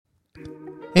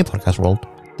Hey podcast world,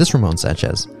 this is Ramon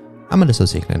Sanchez. I'm an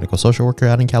associate clinical social worker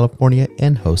out in California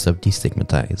and host of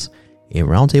Destigmatize, a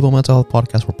roundtable mental health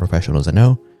podcast where professionals I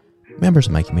know, members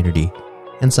of my community,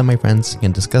 and some of my friends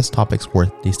can discuss topics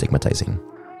worth destigmatizing.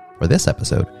 For this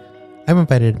episode, I've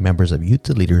invited members of Youth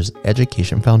to Leaders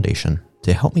Education Foundation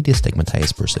to help me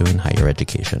destigmatize pursuing higher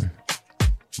education.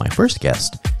 My first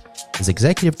guest is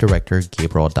Executive Director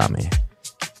Gabriel Adame.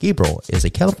 Gabriel is a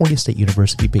California State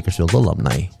University Bakersfield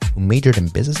alumni who majored in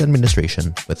business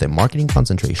administration with a marketing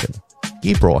concentration.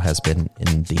 Gabriel has been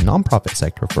in the nonprofit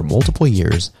sector for multiple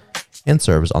years and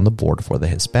serves on the board for the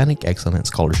Hispanic Excellence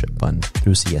Scholarship Fund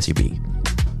through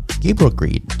CSUB. Gabriel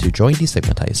agreed to join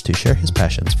Destigmatize to share his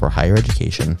passions for higher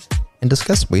education and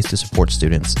discuss ways to support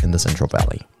students in the Central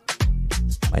Valley.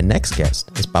 My next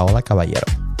guest is Paola Caballero.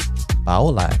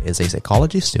 Paola is a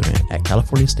psychology student at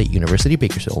California State University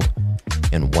Bakersfield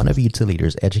and one of Youth to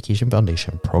Leaders Education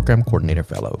Foundation Program Coordinator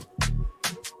Fellow.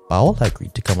 Paola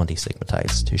agreed to come on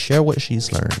Destigmatize to share what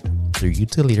she's learned through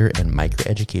Youth to Leader and Micro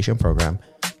Education Program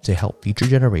to help future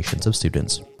generations of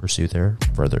students pursue their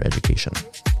further education.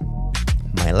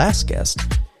 My last guest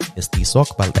is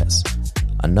Tizoc Valdez,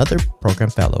 another program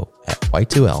fellow at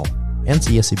Y2L and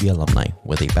CSUB alumni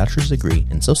with a bachelor's degree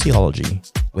in sociology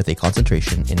with a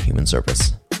concentration in human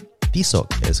service.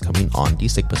 Tizoc is coming on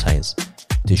Destigmatize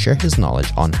to share his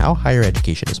knowledge on how higher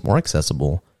education is more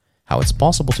accessible, how it's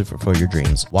possible to fulfill your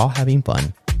dreams while having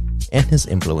fun, and his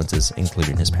influences,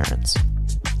 including his parents.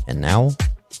 And now,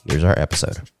 here's our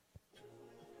episode.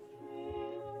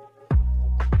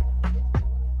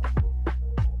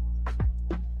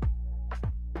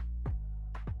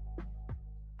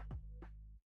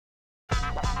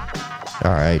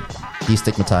 All right,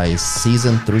 Destigmatize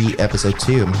Season 3, Episode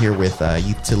 2. I'm here with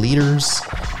Youth to Leaders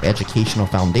Educational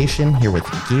Foundation, here with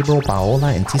Gabriel,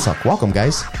 Paola, and Tizoc. Welcome,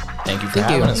 guys. Thank you for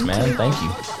having us, man. Thank you.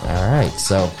 All right,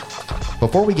 so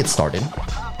before we get started,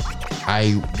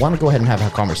 I want to go ahead and have a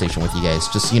conversation with you guys.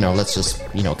 Just, let's just,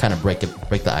 kind of break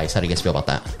the ice. How do you guys feel about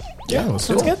that? Yeah,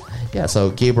 sounds good. Yeah, so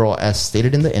Gabriel, as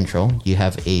stated in the intro, you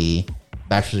have a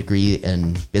bachelor's degree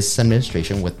in business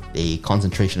administration with a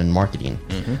concentration in marketing.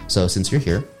 Mm-hmm. So since you're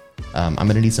here, I'm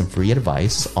going to need some free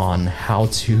advice on how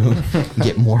to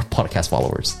get more podcast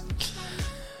followers.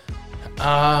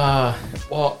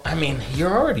 Well, I mean,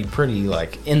 you're already pretty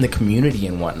in the community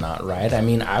and whatnot, right? I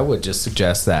mean, I would just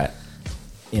suggest that,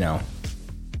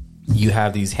 you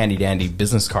have these handy dandy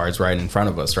business cards right in front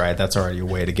of us, right? That's already a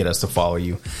way to get us to follow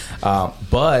you.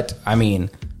 But I mean,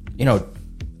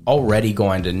 already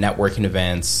going to networking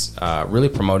events, really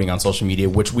promoting on social media,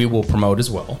 which we will promote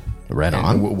as well. Right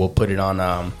on. We'll put it on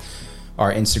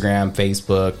our Instagram,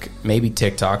 Facebook, maybe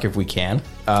TikTok if we can.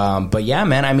 But yeah,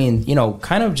 man, I mean,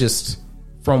 kind of just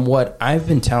from what I've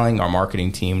been telling our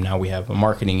marketing team, now we have a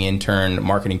marketing intern,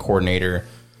 marketing coordinator,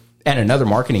 and another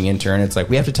marketing intern. It's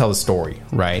we have to tell the story,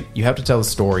 right? You have to tell the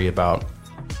story about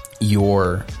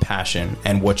your passion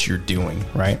and what you're doing,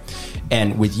 right?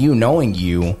 And with you knowing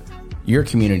you're a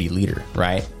community leader,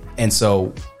 right? And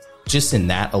so just in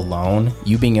that alone,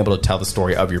 you being able to tell the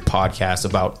story of your podcast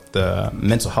about the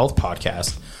mental health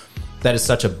podcast, that is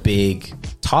such a big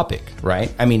topic,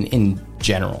 right? I mean, in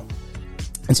general.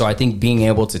 And so I think being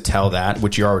able to tell that,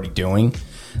 which you're already doing,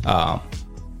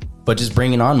 but just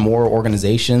bringing on more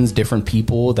organizations, different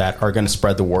people that are going to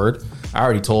spread the word. I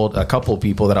already told a couple of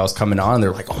people that I was coming on, and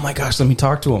they're like, oh my gosh, let me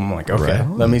talk to them. I'm like, okay, right,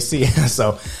 let me see.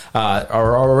 So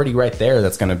are already right there.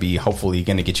 That's going to be hopefully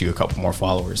going to get you a couple more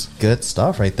followers. Good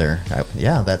stuff right there.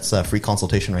 Yeah, that's a free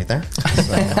consultation right there.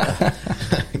 So,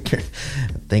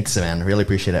 thanks, man. Really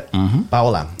appreciate it. Mm-hmm.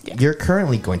 Paola, You're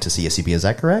currently going to CSUB, is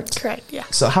that correct? Correct, yeah.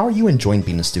 So how are you enjoying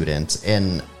being a student,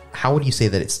 and how would you say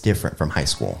that it's different from high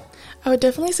school? I would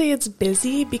definitely say it's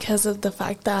busy because of the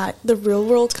fact that the real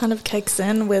world kind of kicks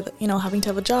in with, having to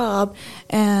have a job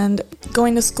and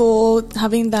going to school,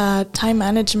 having that time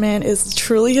management is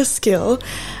truly a skill.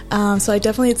 So I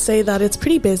definitely would say that it's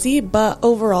pretty busy, but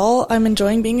overall, I'm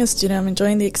enjoying being a student. I'm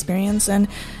enjoying the experience, and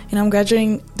I'm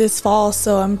graduating this fall,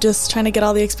 so I'm just trying to get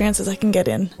all the experiences I can get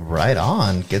in. Right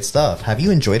on. Good stuff. Have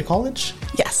you enjoyed college?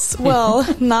 Yes. Well,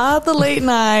 not the late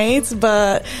nights,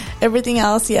 but everything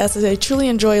else, yes. I truly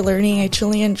enjoy learning. I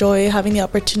truly enjoy having the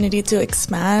opportunity to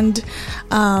expand,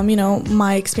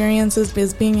 my experiences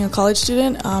as being a college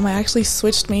student. I actually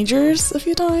switched majors a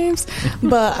few times,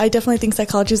 but I definitely think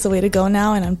psychology is the way to go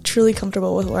now, and I'm truly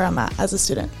comfortable with where I'm at as a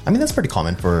student. I mean, that's pretty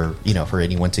common for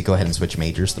anyone to go ahead and switch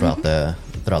majors throughout the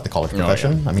college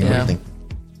profession. I mean, what do you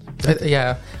think?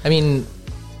 I mean,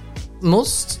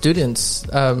 most students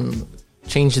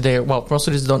most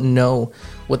students don't know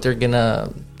what they're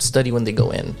gonna study when they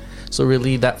go in. So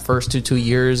really that first two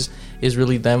years is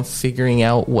really them figuring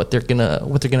out what they're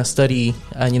gonna study,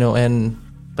 and and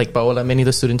like Paola, many of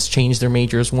the students change their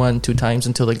majors 1-2 times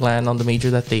until they land on the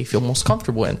major that they feel most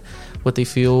comfortable in, what they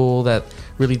feel that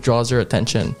really draws their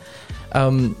attention.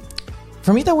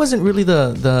 For me, that wasn't really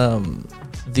the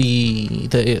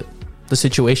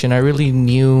situation. I really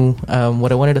knew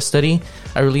what I wanted to study.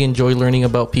 I really enjoy learning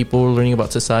about people, learning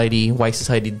about society, why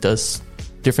society does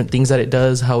different things that it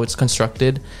does, how it's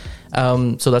constructed.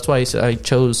 So that's why I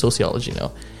chose sociology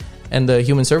now. And the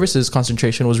human services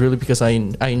concentration was really because I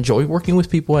enjoy working with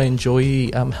people. I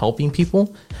enjoy helping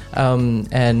people.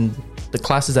 And the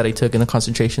classes that I took and the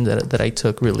concentration that I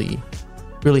took really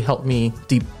helped me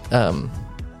dig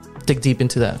deep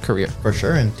into that career. For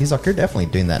sure. And Tizak, you're definitely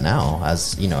doing that now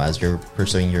as you're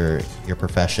pursuing your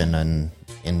profession and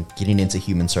getting into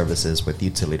human services with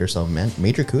Youth Leader. So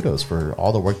major kudos for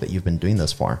all the work that you've been doing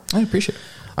thus far. I appreciate it.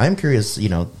 I am curious,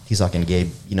 Tizak and Gabe,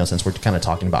 since we're kind of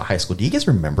talking about high school, do you guys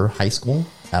remember high school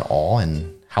at all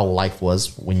and how life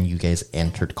was when you guys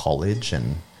entered college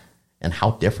and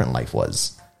how different life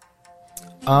was?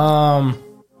 Well,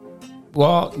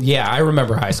 yeah, I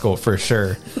remember high school for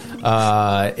sure.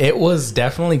 It was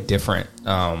definitely different.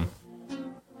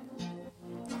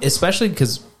 Especially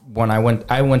because when I went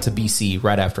to BC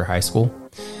right after high school,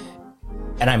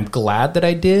 and I'm glad that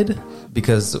I did,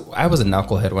 because I was a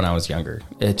knucklehead when I was younger.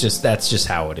 That's just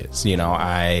how it is.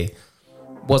 I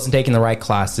wasn't taking the right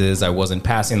classes. I wasn't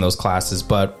passing those classes.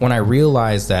 But when I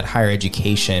realized that higher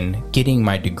education, getting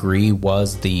my degree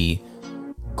was the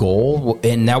goal,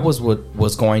 and that was what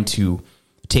was going to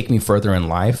take me further in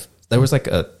life, there was like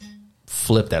a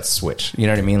flip that switch. You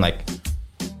know what I mean?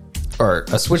 Or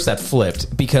a switch that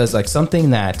flipped, because like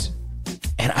something that,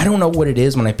 and I don't know what it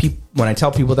is when I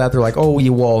tell people that, they're like, oh,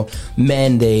 well,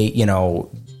 men, they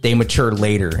mature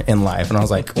later in life. And I was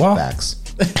like, well, facts.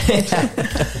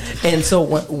 And so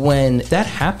when that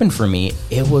happened for me,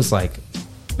 it was like,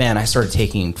 man, I started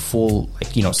taking full,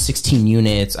 16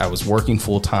 units. I was working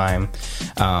full time.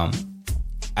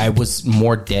 I was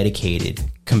more dedicated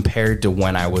compared to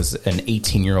when I was an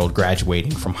 18-year-old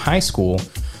graduating from high school,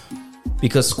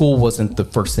 because school wasn't the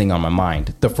first thing on my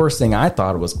mind. The first thing I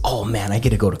thought was, oh man, I get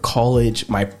to go to college.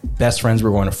 My best friends were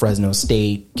going to Fresno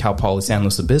State, Cal Poly San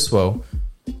Luis Obispo.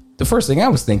 The first thing I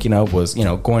was thinking of was,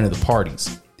 going to the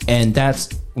parties. And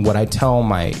that's what I tell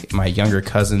my younger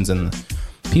cousins and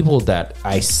people that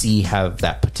I see have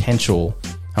that potential.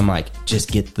 I'm like,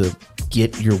 just get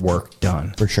your work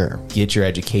done. For sure. Get your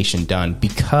education done,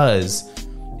 because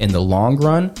in the long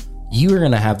run, you are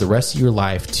going to have the rest of your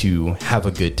life to have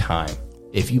a good time.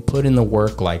 If you put in the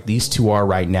work like these two are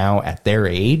right now at their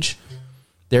age,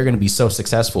 they're going to be so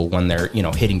successful when they're,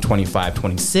 hitting 25,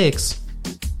 26.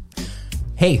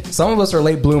 Hey, some of us are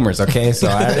late bloomers, okay? So,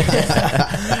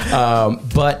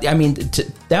 but I mean,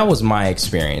 that was my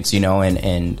experience,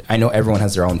 and I know everyone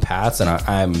has their own paths, and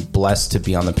I'm blessed to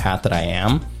be on the path that I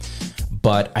am.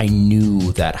 But I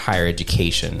knew that higher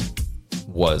education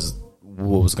was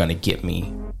what was going to get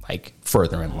me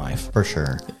further in life. For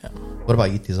sure. Yeah. What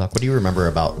about you, Tizak? What do you remember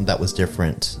about that was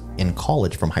different in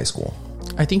college from high school?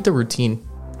 I think the routine.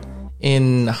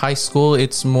 In high school,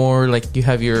 it's more like you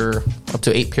have your up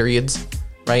to 8 periods,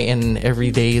 right? And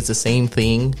every day is the same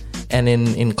thing. And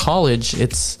in college,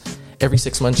 it's every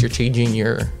 6 months you're changing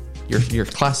your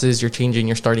classes.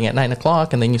 You're starting at 9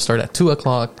 o'clock, and then you start at 2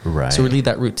 o'clock. Right. So really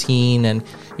that routine, and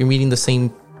you're meeting the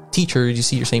same teachers, you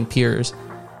see your same peers.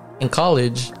 In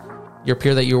college, your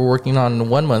peer that you were working on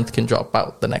 1 month can drop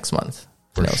out the next month.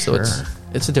 So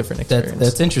it's a different experience.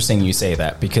 That's interesting you say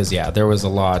that, because there was a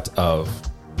lot of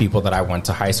people that I went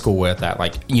to high school with that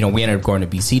we ended up going to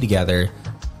BC together.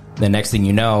 The next thing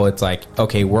you know, it's like,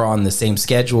 okay, we're on the same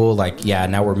schedule.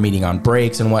 Now we're meeting on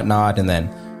breaks and whatnot. And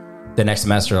then the next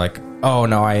semester, oh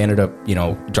no, I ended up,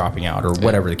 dropping out or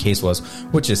whatever the case was,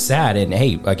 which is sad. And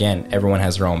hey, again, everyone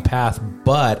has their own path,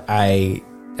 but I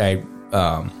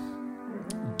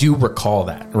do recall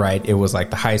that, right? It was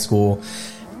the high school.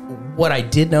 What I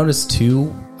did notice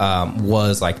too,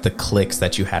 was the cliques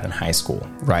that you had in high school,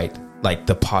 right?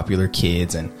 The popular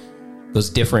kids and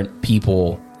those different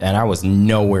people. And I was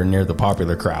nowhere near the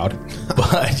popular crowd,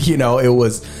 but it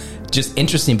was just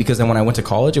interesting, because then when I went to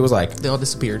college, it was they all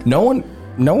disappeared. No one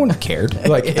cared.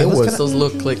 It was those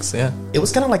little cliques. Yeah, it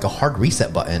was kind of like a hard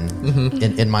reset button,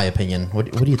 in my opinion.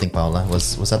 What do you think, Paola?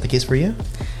 Was that the case for you?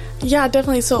 Yeah,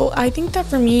 definitely. So I think that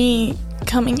for me,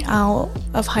 coming out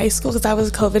of high school, because I was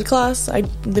a COVID class, I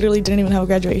literally didn't even have a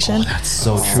graduation. Oh, that's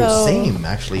so true. Same,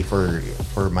 actually, for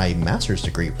my master's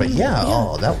degree. But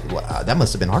that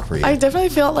must have been hard for you. I definitely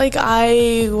felt like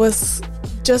I was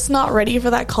just not ready for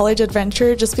that college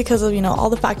adventure just because of, all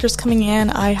the factors coming in.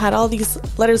 I had all these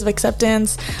letters of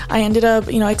acceptance. I ended up,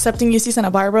 accepting UC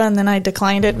Santa Barbara, and then I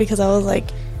declined it because I was like,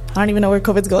 I don't even know where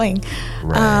COVID's going.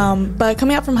 Right. But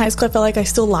coming out from high school, I felt like I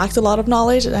still lacked a lot of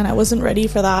knowledge, and I wasn't ready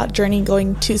for that journey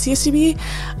going to CSUB.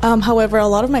 However, a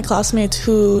lot of my classmates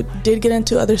who did get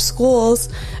into other schools,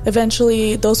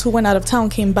 eventually those who went out of town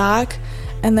came back,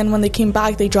 and then when they came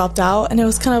back, they dropped out, and it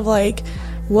was kind of like,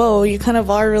 whoa, you kind of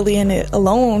are really in it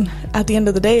alone. At the end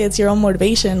of the day, it's your own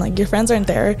motivation. Like, your friends aren't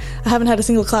there. I haven't had a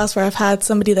single class where I've had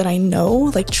somebody that I know,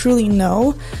 like truly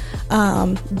know,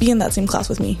 be in that same class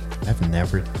with me. I've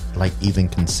never like even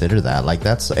considered that. Like,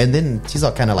 that's, and then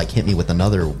Tizal kind of like hit me with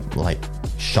another like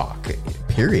shock.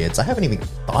 Periods. I haven't even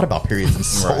thought about periods in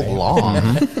so long.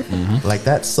 Like,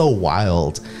 that's so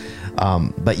wild.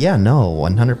 But yeah, no,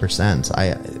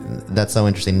 100%. That's so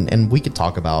interesting. And we could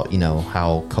talk about,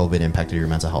 how COVID impacted your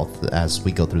mental health as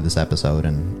we go through this episode.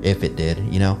 And if it did,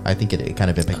 I think it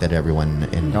kind of impacted everyone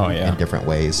in different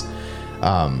ways.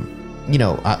 I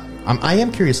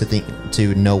am curious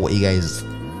to know what you guys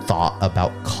thought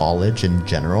about college in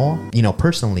general.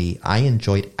 Personally, I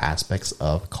enjoyed aspects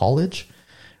of college,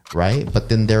 right? But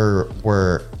then there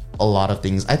were a lot of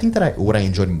things. I think that what I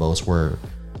enjoyed most were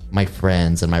my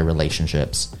friends and my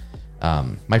relationships,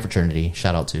 my fraternity.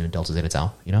 Shout out to Delta Zeta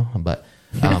Tau, but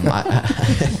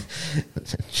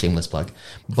shameless plug.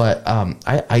 But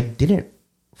I didn't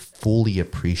fully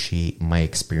appreciate my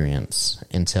experience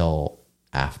until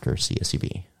after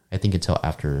CSUB. I think until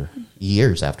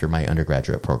years after my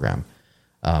undergraduate program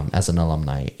as an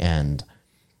alumni. And,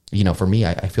 for me,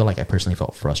 I feel like I personally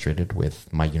felt frustrated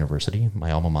with my university,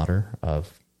 my alma mater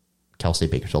of Cal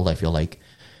State Bakersfield. I feel like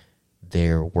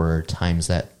there were times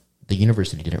that the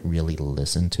university didn't really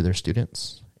listen to their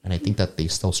students. And I think that they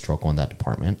still struggle in that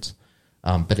department.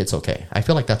 But it's okay. I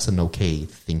feel like that's an okay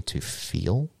thing to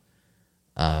feel.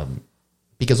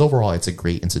 Because overall, it's a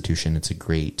great institution. It's a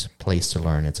great place to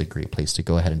learn. It's a great place to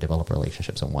go ahead and develop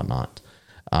relationships and whatnot.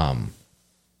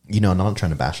 Not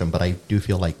trying to bash them, but I do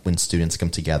feel like when students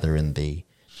come together and they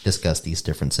discuss these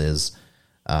differences,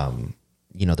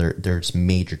 there's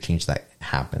major change that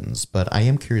happens. But I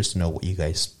am curious to know what you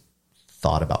guys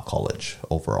thought about college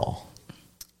overall.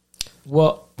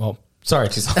 Well, sorry.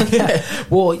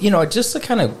 Well, just to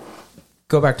kind of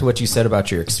go back to what you said about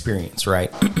your experience,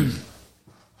 right?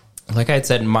 Like I had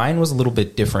said, mine was a little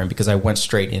bit different because I went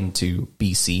straight into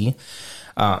BC.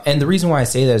 And the reason why I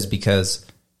say that is because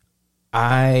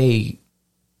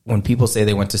when people say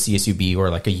they went to CSUB or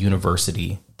like a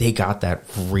university, they got that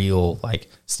real, like,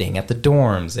 staying at the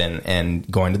dorms and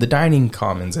going to the dining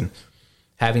commons and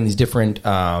having these different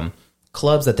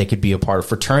clubs that they could be a part of,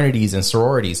 fraternities and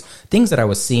sororities, things that I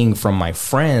was seeing from my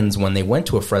friends when they went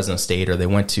to a Fresno State or they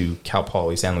went to Cal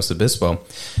Poly San Luis Obispo.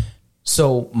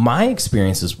 So my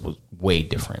experiences was way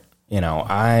different.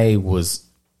 I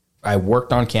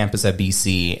worked on campus at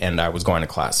BC and I was going to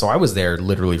class. So I was there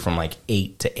literally from like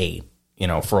 8 to 8,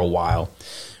 for a while,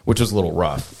 which was a little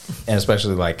rough. And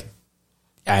especially like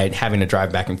having to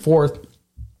drive back and forth.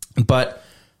 But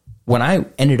when I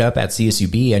ended up at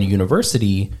CSUB and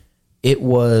university, I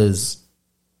was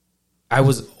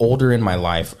older in my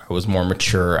life. I was more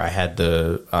mature. I had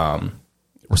the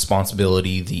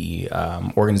responsibility, the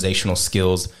organizational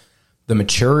skills, the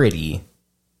maturity,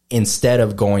 instead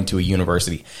of going to a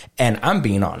university. And I'm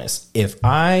being honest, if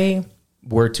I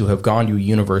were to have gone to a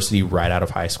university right out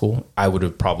of high school, I would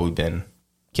have probably been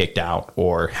kicked out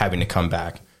or having to come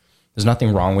back. There's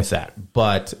nothing wrong with that.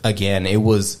 But again, it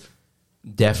was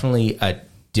definitely a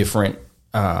different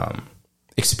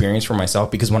experience for myself,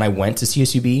 because when I went to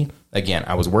CSUB, again,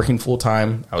 I was working full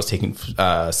time. I was taking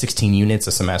 16 units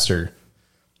a semester.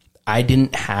 I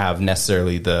didn't have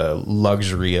necessarily the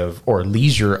luxury of or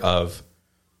leisure of,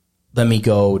 let me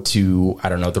go to, I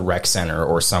don't know, the rec center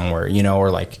or somewhere, or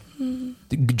like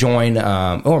join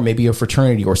or maybe a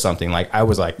fraternity or something. Like, I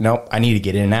was like, nope, I need to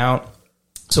get in and out.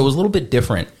 So it was a little bit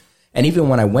different. And even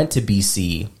when I went to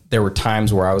BC, there were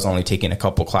times where I was only taking a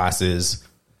couple classes.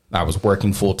 I was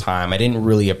working full time. I didn't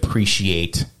really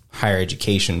appreciate higher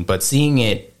education, but seeing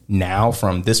it now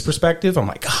from this perspective, I'm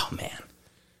like, oh man,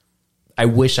 I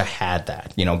wish I had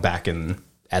that, back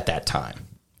at that time.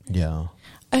 Yeah.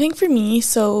 I think for me,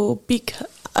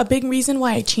 a big reason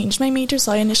why I changed my major,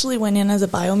 so I initially went in as a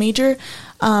bio major.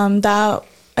 That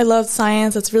I loved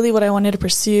science. That's really what I wanted to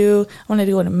pursue. I wanted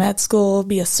to go to med school,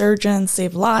 be a surgeon,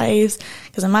 save lives.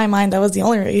 Because in my mind, that was the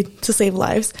only way to save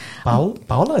lives.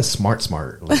 Paola is smart.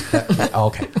 Like that,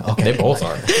 okay. They both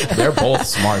are. They're both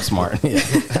smart. Yeah.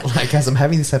 Like, as I'm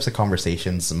having these types of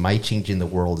conversations, my changing the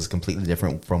world is completely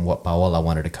different from what Paola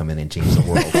wanted to come in and change the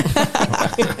world.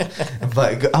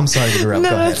 But I'm sorry to interrupt. No,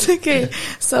 Go ahead. that's okay.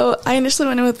 So I initially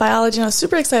went in with biology, and I was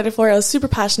super excited for it. I was super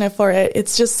passionate for it.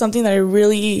 It's just something that I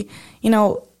really,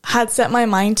 had set my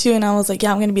mind to, and I was like,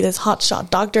 yeah, I'm going to be this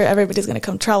hotshot doctor. Everybody's going to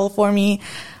come travel for me.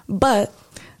 But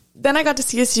then I got to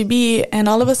CSUB, and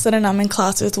all of a sudden I'm in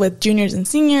classes with juniors and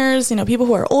seniors, people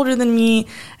who are older than me.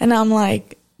 And I'm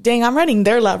like, dang, I'm writing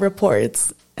their lab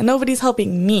reports and nobody's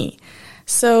helping me.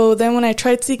 So then when I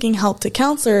tried seeking help to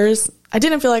counselors, I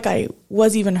didn't feel like I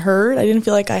was even heard. I didn't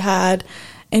feel like I had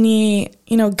any,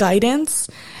 guidance.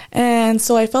 And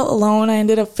so I felt alone. I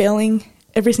ended up failing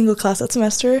every single class that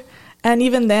semester. And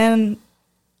even then,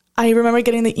 I remember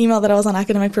getting the email that I was on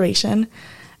academic probation,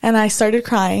 and I started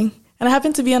crying. And I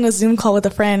happened to be on a Zoom call with a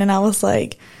friend, and I was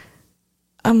like,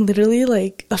 I'm literally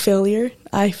like a failure.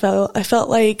 I literally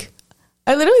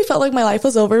felt like my life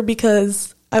was over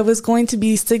because I was going to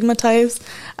be stigmatized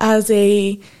as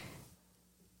a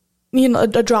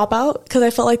dropout, because I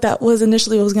felt like that was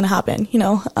initially what was going to happen,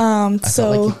 I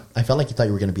felt like you thought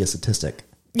you were going to be a statistic.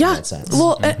 Yeah. In that sense.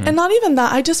 Well, and not even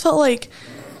that. I just felt like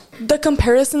the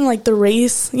comparison, like the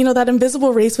race, that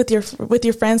invisible race with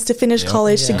your friends to finish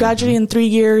college, to graduate in 3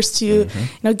 years, to,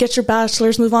 get your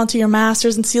bachelor's, move on to your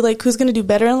master's, and see like who's going to do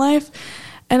better in life.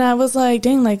 And I was like,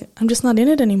 dang, like I'm just not in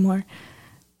it anymore.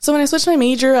 So when I switched my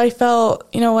major, I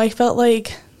felt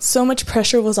like so much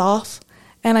pressure was off,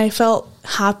 and I felt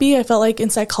happy. I felt like in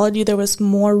psychology, there was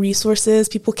more resources.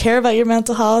 People care about your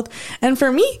mental health. And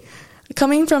for me,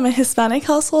 coming from a Hispanic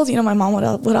household, my mom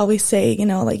would always say,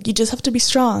 like, you just have to be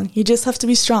strong. You just have to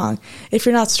be strong. If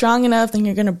you're not strong enough, then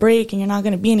you're going to break and you're not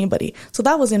going to be anybody. So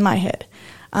that was in my head.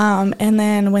 And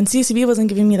then when CSUB wasn't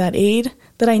giving me that aid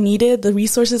that I needed, the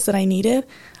resources that I needed,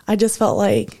 I just felt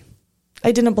like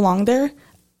I didn't belong there,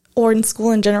 or in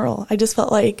school in general. I just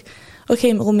felt like,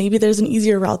 okay, well, maybe there's an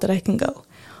easier route that I can go,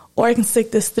 or I can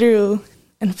stick this through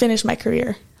and finish my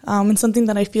career. And something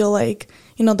that I feel like,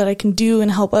 that I can do and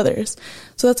help others.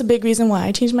 So that's a big reason why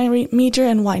I changed my major,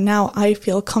 and why now I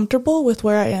feel comfortable with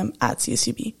where I am at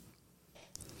CSUB.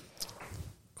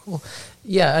 Cool.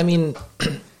 Yeah, I mean,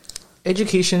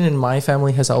 education in my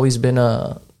family has always been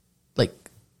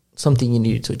something you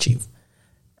needed to achieve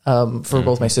for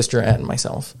both my sister and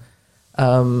myself.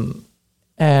 And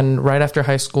right after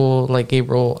high school, like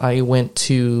Gabriel, I went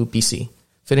to BC,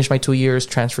 finished my 2 years,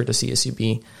 transferred to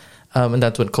CSUB, and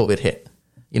that's when COVID hit.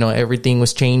 Everything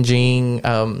was changing.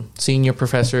 Senior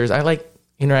professors, I like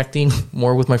interacting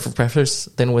more with my professors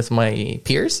than with my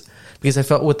peers, because I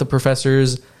felt with the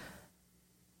professors,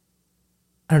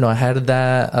 I don't know, I had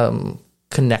that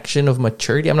connection of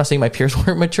maturity. I'm not saying my peers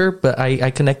weren't mature, but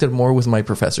I connected more with my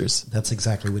professors. That's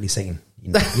exactly what he's saying.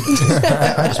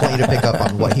 I just want you to pick up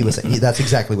on what he was saying. That's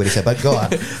exactly what he said, but go on.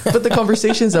 But the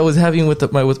conversations I was having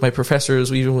with my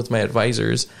professors, even with my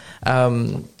advisors,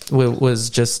 was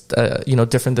just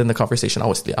different than the conversation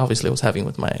obviously I was having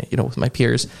with my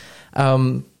peers.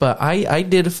 But I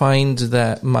did find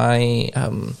that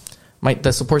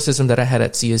the support system that I had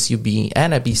at CSUB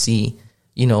and at BC,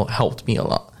 helped me a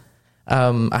lot.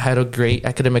 I had a great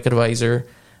academic advisor,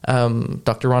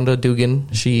 Dr. Rhonda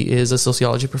Dugan. She is a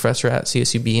sociology professor at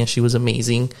CSUB, and she was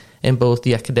amazing in both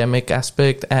the academic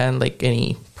aspect and like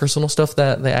any personal stuff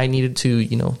that I needed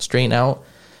to, straighten out.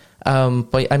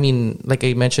 But I mean, like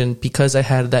I mentioned, because I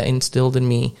had that instilled in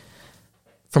me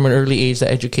from an early age,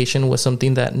 that education was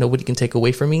something that nobody can take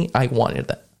away from me. I wanted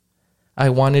that. I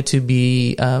wanted to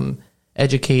be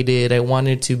educated. I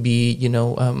wanted to be,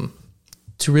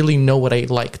 to really know what I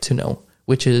like to know,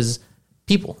 which is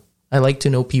people. I like to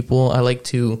know people. I like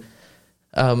to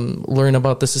learn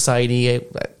about the society.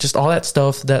 Just all that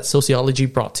stuff that sociology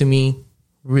brought to me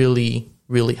really,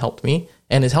 really helped me,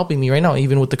 and is helping me right now,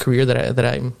 even with the career that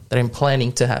I'm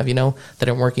planning to have, that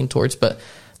I'm working towards. But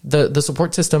the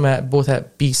support system both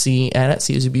at BC and at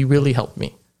CSUB really helped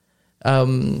me.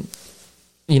 And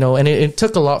it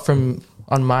took a lot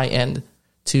on my end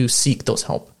to seek those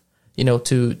help,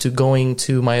 to going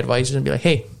to my advisors and be like,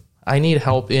 hey, I need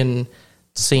help in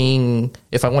seeing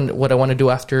if what I want to do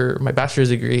after my bachelor's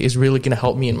degree is really going to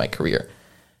help me in my career.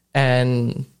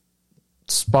 And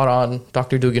spot on,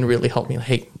 Dr. Dugan really helped me. Like,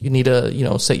 hey, you need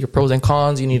to, set your pros and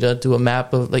cons. You need to do a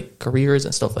map of like careers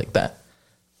and stuff like that.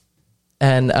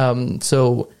 And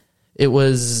so it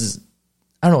was,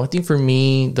 I don't know, I think for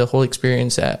me, the whole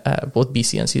experience at both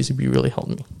BC and CSUB really helped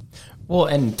me. Well,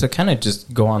 and to kind of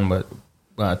just go on what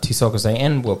Tisoc was saying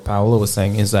and what Paolo was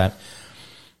saying is that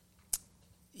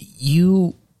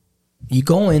you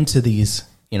go into these,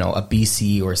 a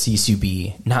BC or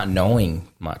CSUB not knowing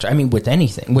much. I mean, with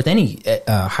anything, with any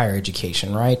higher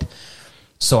education, right?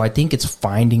 So I think it's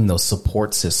finding those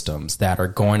support systems that are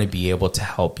going to be able to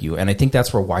help you. And I think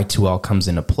that's where Y2L comes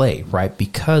into play, right?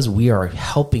 Because we are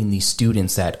helping these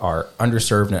students that are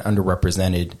underserved and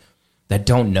underrepresented that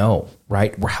don't know,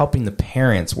 right? We're helping the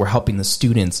parents. We're helping the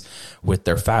students with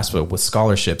their FAFSA, with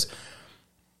scholarships.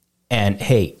 And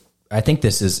hey, I think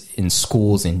this is in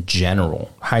schools in general,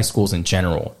 high schools in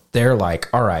general. They're like,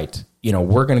 all right,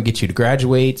 we're going to get you to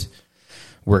graduate.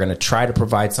 We're going to try to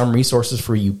provide some resources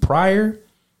for you prior.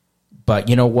 But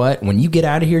you know what? When you get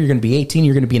out of here, you're going to be 18.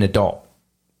 You're going to be an adult.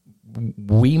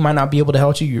 We might not be able to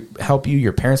help you.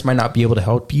 Your parents might not be able to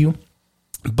help you.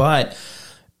 But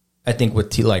I think what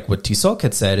Tisoc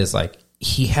had said is like,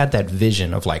 he had that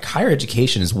vision of like, higher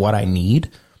education is what I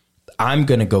need. I'm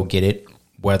going to go get it,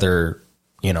 whether,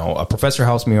 a professor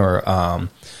helps me or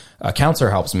a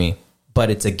counselor helps me. But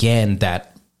it's, again,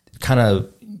 that kind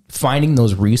of finding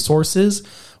those resources,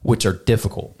 which are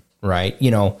difficult, right?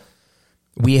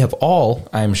 We have all,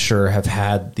 I'm sure, have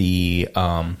had the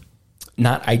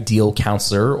not ideal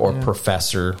counselor or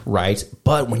professor, right?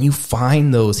 But when you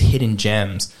find those hidden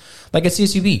gems, like at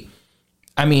CSUB,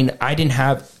 I mean, I didn't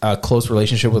have a close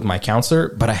relationship with my counselor,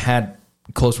 but I had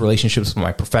close relationships with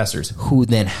my professors who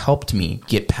then helped me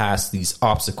get past these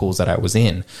obstacles that I was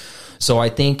in. So I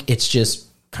think it's just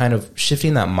kind of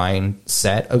shifting that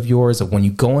mindset of yours of when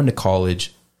you go into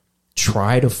college,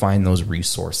 try to find those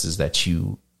resources that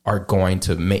you are going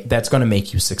to make, that's going to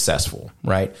make you successful,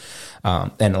 right?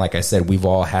 And like I said, we've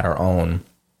all had our own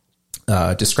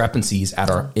discrepancies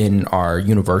in our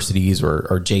universities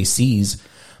or JCs.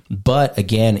 But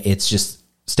again, it's just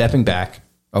stepping back.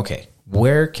 Okay,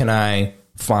 where can I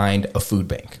find a food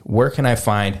bank?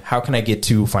 How can I get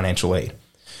to financial aid?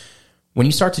 When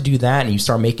you start to do that and you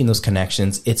start making those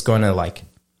connections, it's going to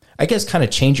kind of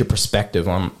change your perspective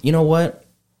on, you know what?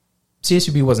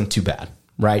 CSUB wasn't too bad,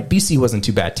 right? BC wasn't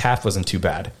too bad. TAFT wasn't too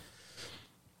bad.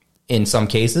 In some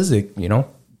cases,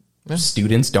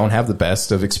 students don't have the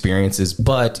best of experiences.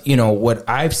 But, what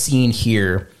I've seen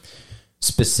here,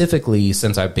 specifically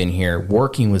since I've been here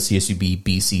working with CSUB,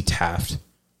 BC, TAFT,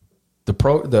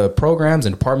 the programs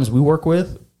and departments we work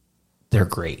with, they're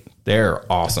great. They're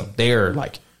awesome. They're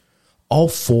like all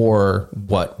for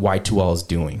what Y2L is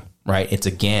doing, right? It's,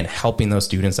 again, helping those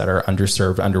students that are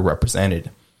underserved, underrepresented,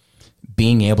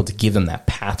 being able to give them that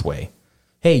pathway.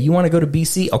 Hey, you want to go to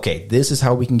BC? Okay, this is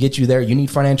how we can get you there. You need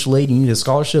financial aid. You need a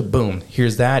scholarship. Boom.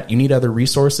 Here's that. You need other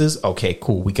resources. Okay,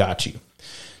 cool. We got you.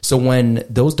 So when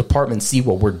those departments see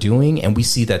what we're doing and we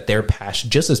see that they're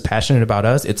just as passionate about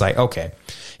us, it's like, okay,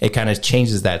 it kind of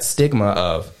changes that stigma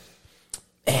of,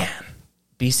 man,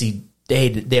 BC, they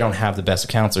don't have the best of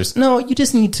counselors. No, you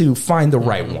just need to find the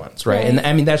right ones, right? And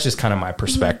I mean, that's just kind of my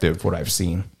perspective, what I've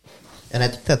seen. And I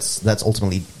think that's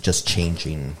ultimately just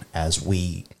changing as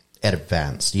we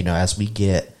advance, as we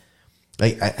get,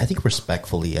 I think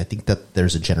respectfully, I think that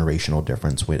there's a generational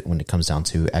difference when it comes down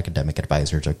to academic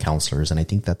advisors or counselors. And I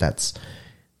think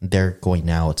they're going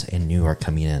out and new are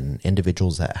coming in,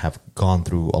 individuals that have gone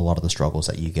through a lot of the struggles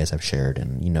that you guys have shared.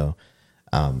 And,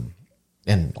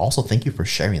 and also thank you for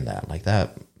sharing that like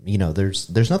that.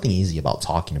 There's nothing easy about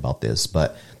talking about this,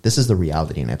 but this is the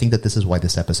reality. And I think that this is why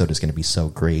this episode is going to be so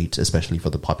great, especially for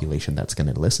the population that's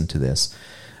going to listen to this,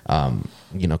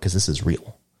 because this is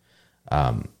real.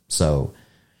 So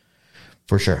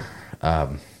for sure,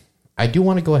 I do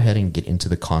want to go ahead and get into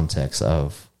the context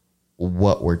of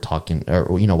what we're talking, or,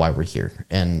 why we're here.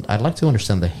 And I'd like to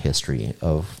understand the history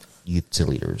of Youth to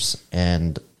Leaders.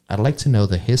 And I'd like to know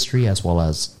the history as well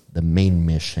as the main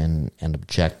mission and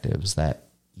objectives that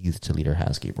Youth to Leader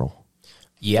has, Gabriel.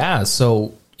 Yeah.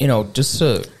 So, just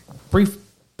a brief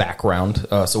background.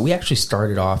 So we actually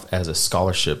started off as a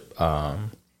scholarship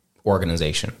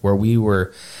organization where we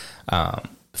were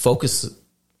focused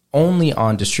only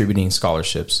on distributing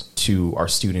scholarships to our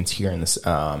students here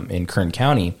in Kern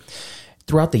County.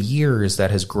 Throughout the years, that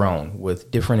has grown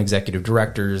with different executive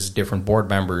directors, different board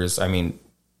members. I mean,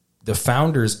 the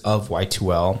founders of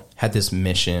Y2L had this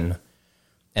mission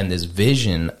and this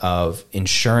vision of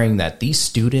ensuring that these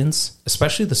students,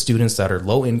 especially the students that are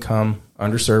low income,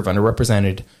 underserved,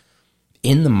 underrepresented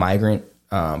in the migrant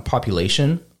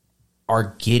population,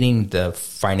 are getting the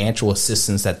financial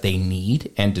assistance that they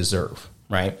need and deserve,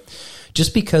 right?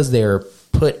 Just because they're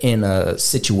put in a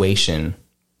situation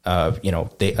of,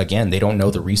 they don't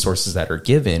know the resources that are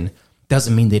given,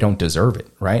 doesn't mean they don't deserve it,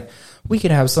 right? we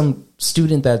could have some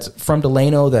student that's from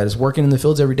Delano that is working in the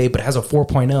fields every day, but has a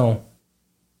 4.0.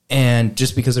 And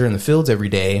just because they're in the fields every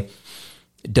day,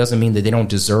 it doesn't mean that they don't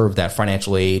deserve that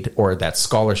financial aid or that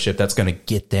scholarship that's going to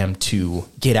get them to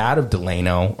get out of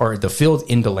Delano or the field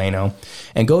in Delano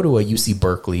and go to a UC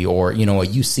Berkeley or, you know, a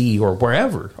UC or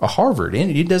wherever, a Harvard.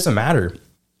 It doesn't matter.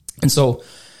 And so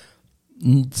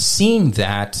seeing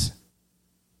that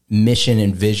mission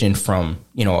and vision from,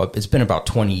 you know, it's been about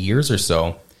 20 years or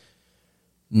so.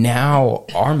 Now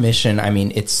our mission, I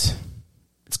mean, it's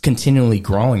continually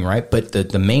growing, right? But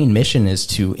the main mission is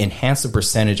to enhance the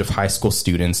percentage of high school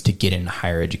students to get into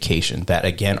higher education that,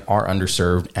 again, are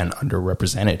underserved and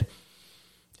underrepresented.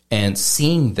 And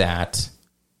seeing that,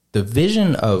 the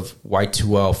vision of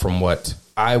Y2L from what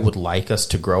I would like us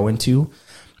to grow into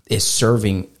is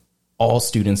serving all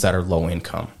students that are low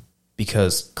income,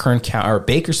 because Kern County, or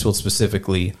Bakersfield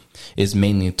specifically, is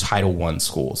mainly Title I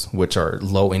schools, which are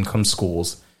low income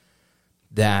schools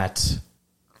that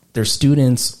their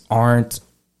students aren't,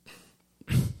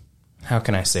 how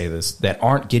can I say this, that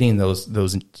aren't getting those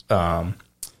they're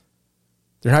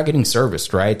not getting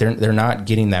serviced, right? They're not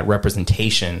getting that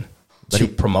representation to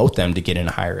promote them to get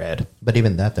into higher ed. But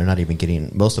even that, they're not even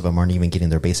getting, most of them aren't even getting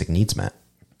their basic needs met.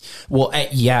 Well,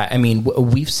 yeah, I mean,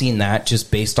 we've seen that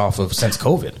just based off of since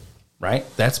COVID, right?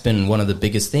 That's been one of the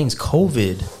biggest things.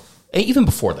 COVID, even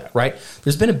before that, right?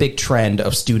 There's been a big trend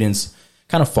of students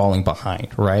kind of falling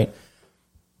behind, right?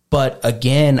 But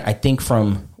again, I think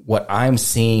from what I'm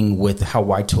seeing with how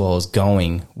Y2L is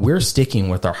going, we're sticking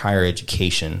with our higher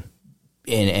education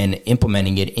and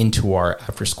implementing it into our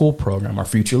after school program, our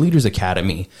Future Leaders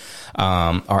Academy,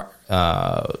 our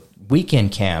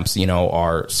weekend camps, you know,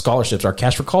 our scholarships, our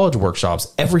Cash for College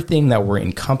workshops. Everything that we're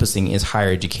encompassing is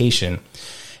higher education.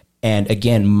 And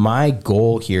again, my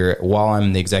goal here, while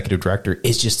I'm the executive director,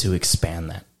 is just to expand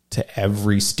that to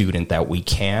every student that we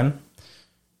can.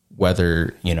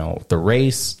 Whether, you know, the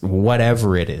race,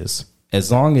 whatever it is,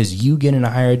 as long as you get into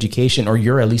higher education or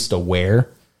you're at least aware,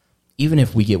 even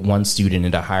if we get one student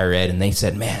into higher ed and they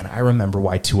said, man, I remember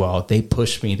Y2L, they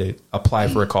pushed me to apply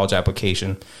for a college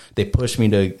application. They pushed me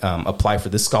to apply for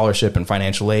this scholarship and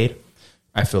financial aid.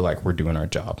 I feel like we're doing our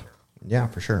job. Yeah,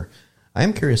 for sure. I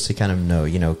am curious to kind of know,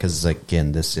 you know, because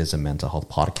again, this is a mental health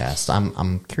podcast.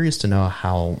 I'm curious to know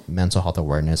how mental health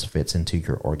awareness fits into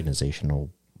your organizational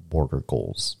board or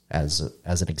goals as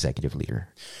an executive leader.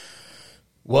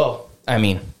 Well, I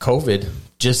mean, COVID,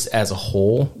 just as a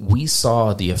whole, we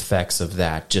saw the effects of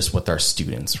that just with our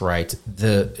students, right?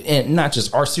 And not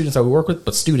just our students that we work with,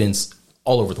 but students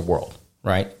all over the world,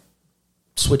 right?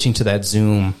 Switching to that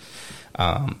Zoom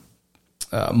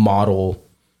model,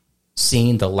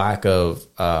 seeing the lack of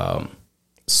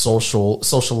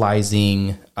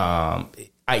socializing,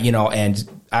 and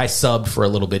I subbed for a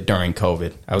little bit during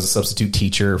COVID. I was a substitute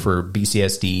teacher for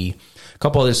BCSD, a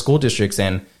couple other school districts,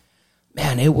 and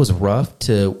man, it was rough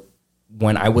to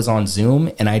when I was on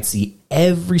Zoom and I'd see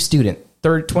every student,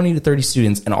 20 to 30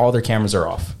 students, and all their cameras are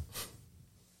off.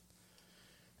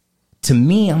 To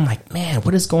me, I'm like, man,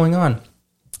 what is going on?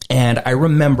 And I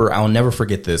remember, I'll never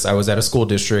forget this. I was at a school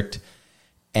district,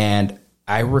 and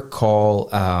I recall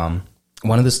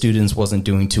one of the students wasn't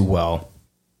doing too well.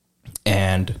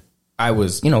 And I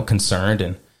was, concerned.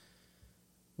 And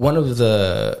one of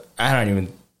I don't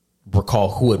even recall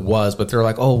who it was, but they're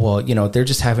like, oh, well, they're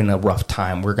just having a rough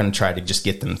time. We're going to try to just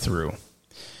get them through.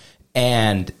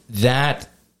 And it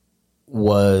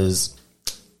was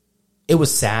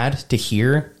sad to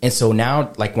hear. And so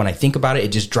now, like, when I think about it,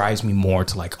 it just drives me more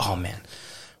to like, oh man,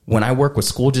 when I work with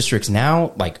school districts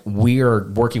now, like, we are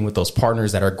working with those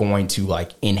partners that are going to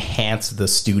like enhance the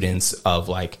students of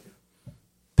like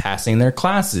passing their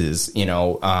classes,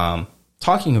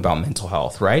 talking about mental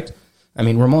health, right? I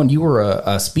mean, Ramon, you were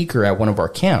a speaker at one of our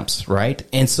camps, right?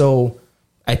 And so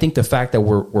I think the fact that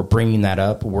we're bringing that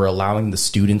up, we're allowing the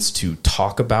students to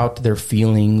talk about their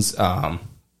feelings,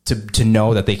 to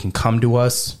know that they can come to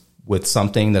us with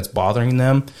something that's bothering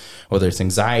them, whether it's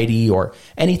anxiety or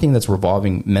anything that's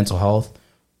revolving mental health,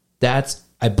 that's,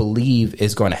 I believe,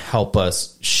 is going to help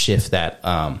us shift that,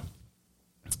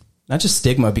 not just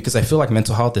stigma, because I feel like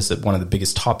mental health is one of the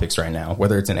biggest topics right now,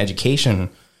 whether it's in education,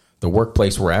 the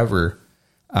workplace, wherever.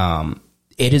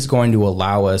 It is going to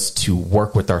allow us to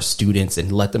work with our students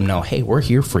and let them know, hey, we're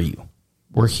here for you.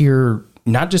 We're here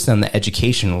not just on the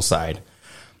educational side,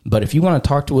 but if you want to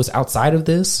talk to us outside of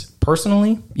this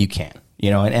personally, you can,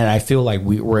 and I feel like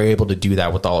we're able to do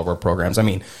that with all of our programs. I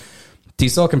mean,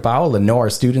 T-Silk and Paola know our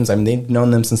students. I mean, they've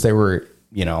known them since they were,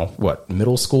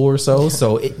 middle school or so.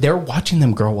 So they're watching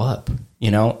them grow up,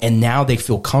 and now they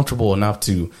feel comfortable enough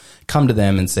to come to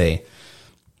them and say,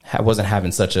 wasn't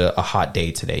having such a hot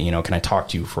day today. You know, can I talk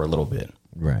to you for a little bit?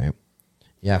 Right.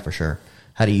 Yeah, for sure.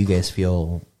 How do you guys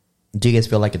feel? Do you guys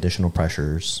feel like additional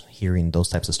pressures hearing those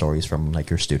types of stories from like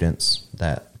your students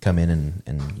that come in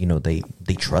and you know, they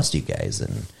trust you guys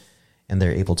and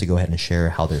they're able to go ahead and share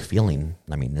how they're feeling?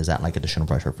 I mean, is that like additional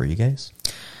pressure for you guys?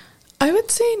 I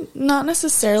would say not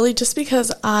necessarily, just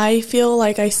because I feel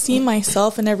like I see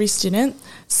myself in every student.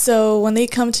 So when they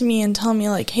come to me and tell me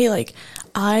like, hey, like,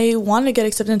 I want to get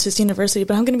accepted into this university,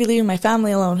 but I'm going to be leaving my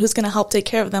family alone. Who's going to help take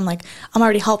care of them? Like, I'm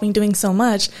already helping, doing so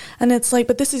much. And it's like,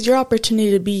 but this is your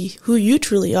opportunity to be who you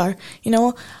truly are. You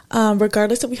know,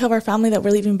 regardless if we have our family that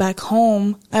we're leaving back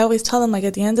home, I always tell them, like,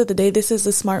 at the end of the day, this is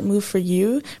a smart move for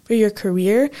you, for your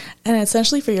career, and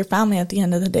essentially for your family at the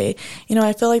end of the day. You know,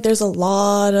 I feel like there's a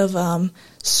lot of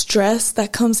stress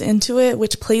that comes into it,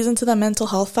 which plays into the mental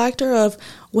health factor of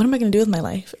what am I going to do with my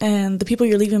life and the people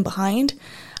you're leaving behind.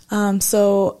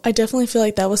 So I definitely feel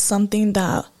like that was something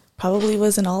that probably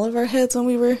was in all of our heads when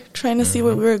we were trying to see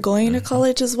what we were going to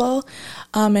college as well.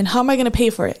 And how am I going to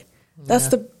pay for it? That's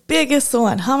the biggest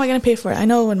one. How am I going to pay for it? I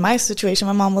know in my situation,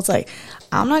 my mom was like,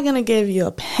 I'm not going to give you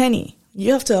a penny.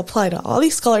 You have to apply to all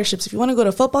these scholarships. If you want to go to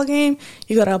a football game,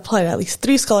 you got to apply to at least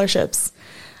 3 scholarships.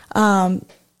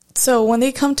 So when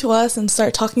they come to us and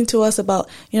start talking to us about,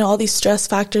 you know, all these stress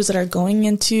factors that are going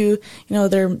into, you know,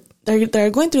 they're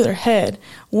going through their head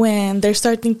when they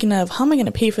start thinking of how am I going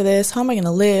to pay for this? How am I going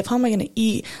to live? How am I going to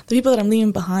eat? The people that I'm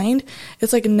leaving behind,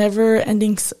 it's like a never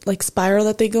ending like spiral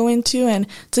that they go into. And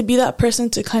to be that person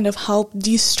to kind of help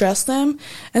de-stress them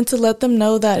and to let them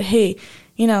know that, hey,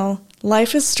 you know,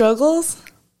 life is struggles,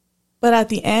 but at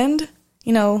the end,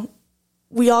 you know,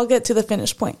 we all get to the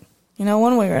finish point, you know,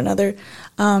 one way or another.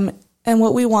 And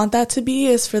what we want that to be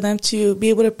is for them to be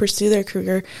able to pursue their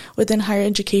career within higher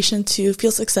education, to feel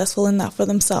successful in that for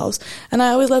themselves. And I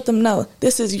always let them know,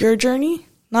 this is your journey,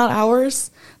 not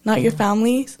ours, not your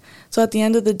family's. So at the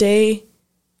end of the day,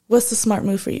 what's the smart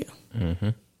move for you? Mm-hmm.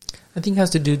 I think it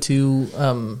has to do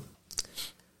to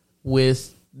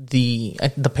with the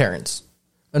parents.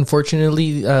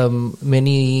 Unfortunately,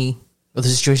 many of the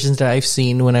situations that I've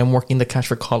seen when I'm working the Cash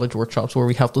for College workshops where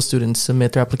we help the students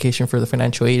submit their application for the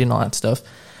financial aid and all that stuff,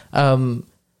 I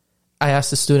asked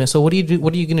the students, so what do you do?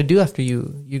 What are you going to do after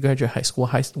you graduate high school?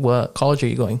 What college are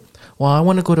you going? Well, I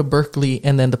want to go to Berkeley.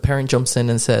 And then the parent jumps in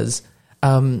and says,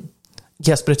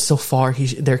 yes, but it's so far.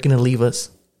 They're going to leave us.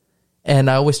 And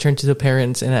I always turn to the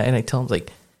parents and I tell them,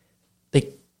 like,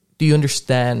 do you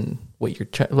understand what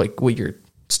your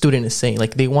student is saying?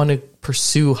 Like, they want to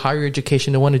pursue higher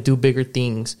education, they want to do bigger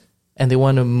things, and they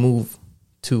want to move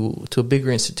to a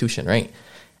bigger institution, right?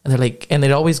 And they're like, and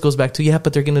it always goes back to, yeah,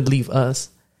 but they're going to leave us.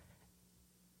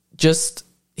 Just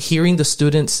hearing the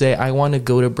students say, I want to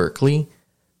go to Berkeley,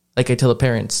 like I tell the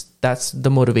parents, that's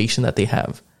the motivation that they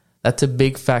have. That's a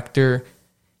big factor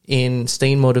in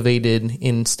staying motivated,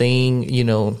 in staying, you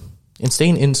know, in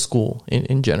staying in school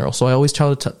in general. So I always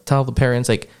try to tell the parents,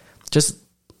 like, just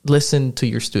listen to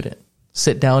your student,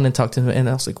 sit down and talk to them. And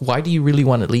I was like, why do you really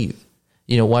want to leave?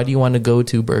 You know, why do you want to go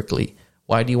to Berkeley?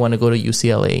 Why do you want to go to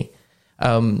UCLA?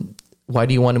 Why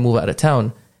do you want to move out of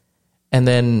town? And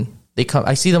then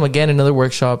I see them again in another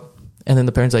workshop. And then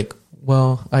the parents like,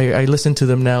 well, I listen to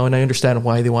them now and I understand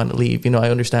why they want to leave. You know, I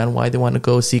understand why they want to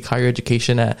go seek higher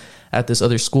education at this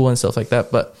other school and stuff like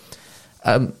that. But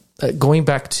going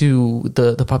back to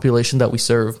the population that we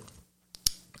serve,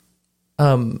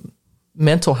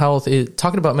 mental health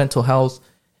talking about mental health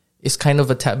is kind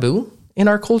of a taboo in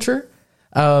our culture.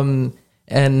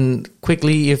 And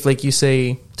quickly, if like you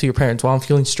say to your parents, well, I'm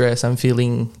feeling stress, I'm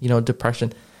feeling, you know,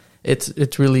 depression.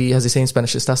 It's really, as they say in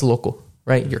Spanish, estás loco,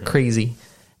 right? You're crazy.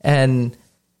 And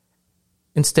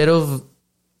instead of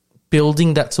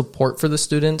building that support for the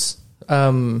students,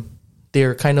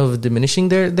 they're kind of diminishing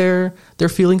their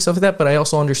feelings, stuff like that. But I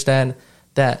also understand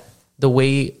that the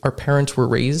way our parents were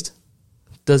raised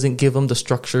doesn't give them the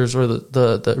structures or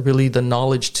the really the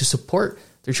knowledge to support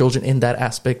their children in that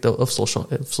aspect of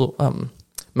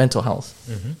mental health.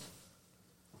 Mm-hmm.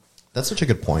 That's such a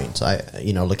good point.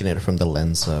 Looking at it from the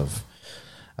lens of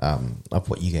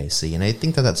what you guys see, and I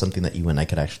think that's something that you and I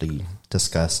could actually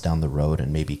discuss down the road,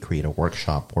 and maybe create a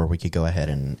workshop where we could go ahead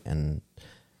and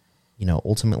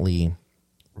ultimately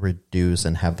reduce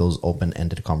and have those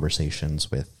open-ended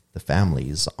conversations with the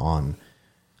families on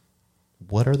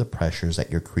what are the pressures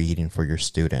that you're creating for your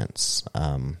students.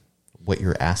 What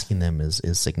you're asking them is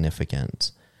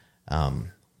significant.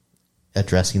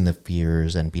 Addressing the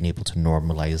fears and being able to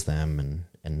normalize them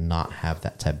and not have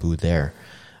that taboo there.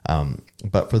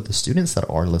 But for the students that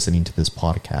are listening to this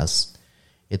podcast,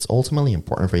 it's ultimately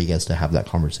important for you guys to have that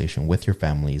conversation with your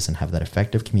families and have that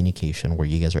effective communication where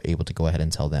you guys are able to go ahead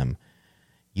and tell them,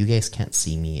 you guys can't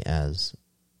see me as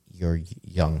your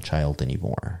young child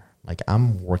anymore. Like,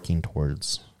 I'm working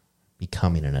towards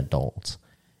becoming an adult,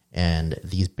 and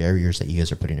these barriers that you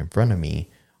guys are putting in front of me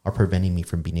are preventing me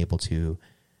from being able to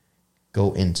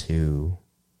go into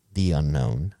the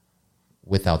unknown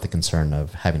without the concern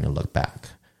of having to look back.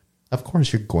 Of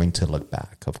course, you're going to look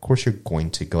back. Of course, you're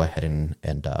going to go ahead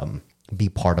and be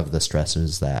part of the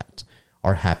stresses that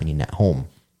are happening at home.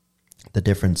 The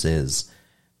difference is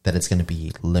that it's going to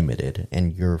be limited,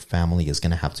 and your family is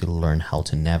going to have to learn how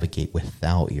to navigate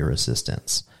without your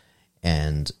assistance.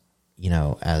 And, you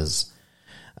know,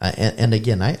 and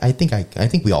again, I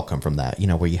think we all come from that, you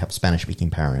know, where you have Spanish speaking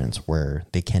parents where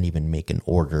they can't even make an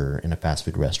order in a fast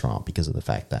food restaurant because of the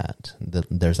fact that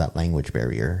there's that language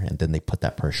barrier, and then they put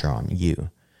that pressure on you.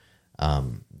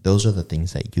 Those are the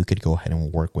things that you could go ahead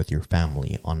and work with your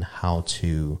family on how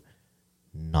to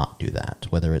not do that,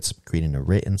 whether it's creating a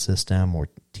written system or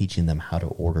teaching them how to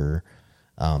order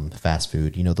fast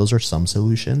food. You know, those are some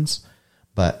solutions,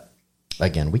 but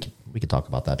again, we could talk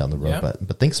about that down the road. Yeah.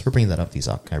 But thanks for bringing that up,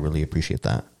 Isaac. I really appreciate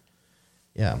that.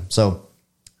 Yeah. So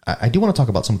I do want to talk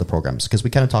about some of the programs, because we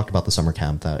kind of talked about the summer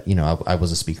camp that, you know, I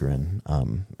was a speaker in,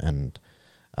 and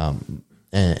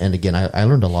again, I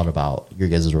learned a lot about your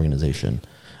guys' organization.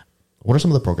 What are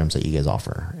some of the programs that you guys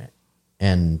offer,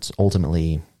 and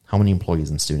ultimately, how many employees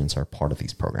and students are part of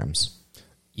these programs?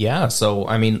 Yeah, so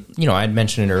I mean, you know, I had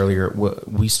mentioned it earlier.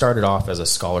 We started off as a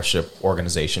scholarship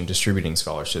organization distributing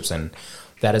scholarships, and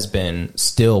that has been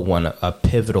still a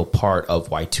pivotal part of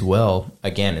Y2L.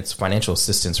 Again, it's financial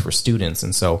assistance for students,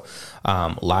 and so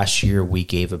last year we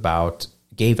gave out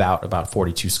about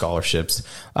 42 scholarships,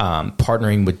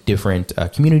 partnering with different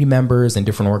community members and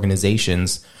different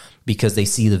organizations because they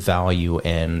see the value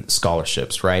in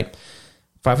scholarships, right?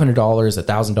 $500,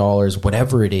 $1,000,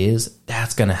 whatever it is,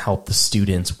 that's going to help the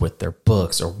students with their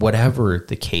books or whatever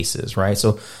the case is, right?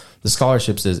 So the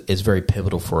scholarships is very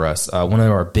pivotal for us. One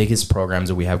of our biggest programs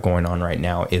that we have going on right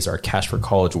now is our Cash for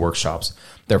College workshops.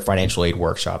 They're financial aid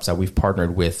workshops that we've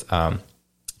partnered with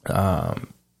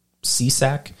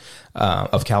CSAC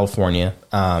of California,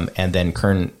 and then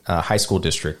Kern High School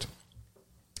District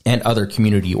and other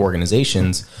community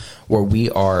organizations, where we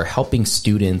are helping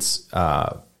students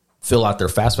fill out their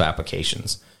FAFSA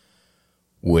applications,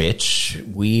 which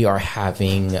we are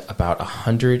having about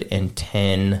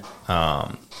 110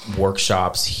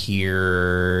 workshops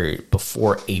here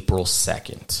before April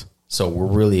 2nd. So we're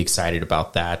really excited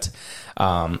about that.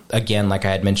 Again, like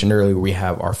I had mentioned earlier, we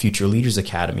have our Future Leaders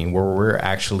Academy, where we're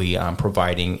actually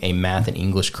providing a math and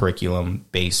English curriculum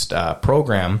based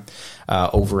program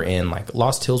over in like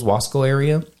Lost Hills, Wasco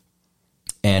area.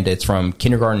 And it's from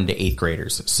kindergarten to 8th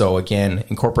graders. So again,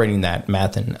 incorporating that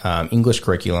math and English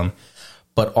curriculum,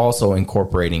 but also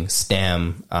incorporating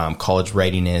STEM, college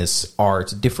readiness,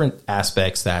 art, different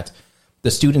aspects that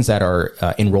the students that are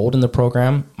enrolled in the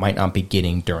program might not be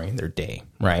getting during their day,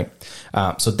 right?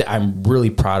 I'm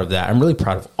really proud of that. I'm really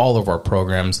proud of all of our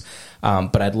programs.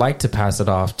 But I'd like to pass it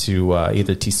off to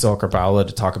either Tisoc or Paola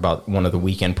to talk about one of the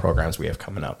weekend programs we have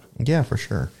coming up. Yeah, for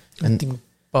sure. I think,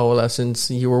 Paola,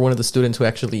 since you were one of the students who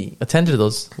actually attended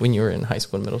those when you were in high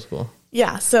school and middle school.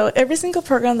 Yeah, so every single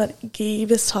program that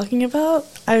Gabe is talking about,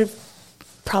 I've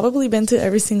probably been to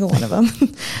every single one of them.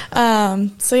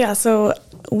 So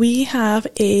we have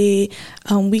a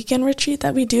weekend retreat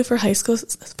that we do for high school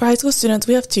students.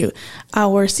 We have two.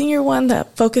 Our senior one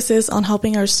that focuses on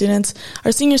helping our senior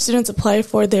students apply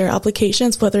for their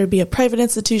applications, whether it be a private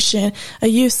institution, a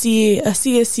UC, a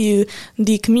CSU,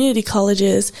 the community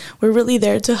colleges. We're really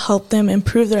there to help them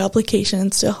improve their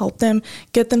applications, to help them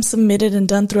get them submitted and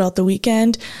done throughout the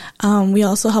weekend. We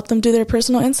also help them do their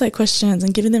personal insight questions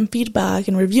and giving them feedback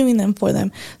and reviewing them for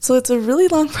them. So it's a really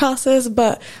long process,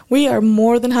 but we are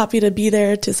more than happy to be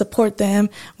there to support them.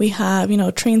 We have,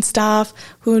 trained staff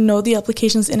who know the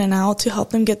applications in and out to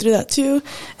help them get through that too.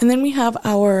 And then we have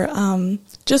our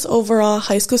just overall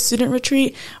high school student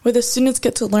retreat, where the students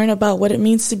get to learn about what it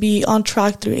means to be on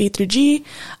track through A through G,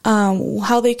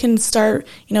 how they can start,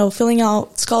 filling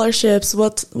out scholarships,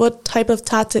 what type of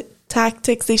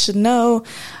tactics they should know,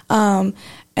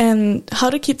 and how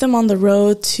to keep them on the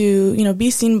road to,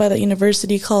 be seen by the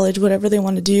university, college, whatever they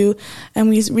want to do. And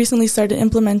we recently started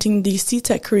implementing the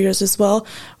C-Tech careers as well,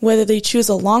 whether they choose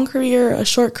a long career, a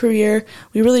short career.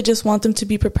 We really just want them to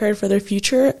be prepared for their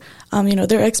future.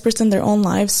 They're experts in their own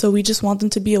lives, so we just want them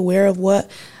to be aware of what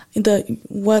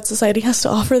society has to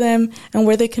offer them and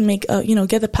where they can make,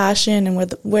 get the passion and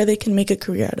where they can make a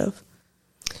career out of.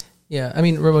 Yeah, I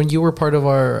mean, Ramon, you were part of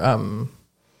our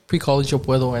pre-college Yo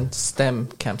Puedo and STEM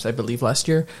camps, I believe, last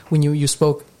year when you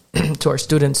spoke to our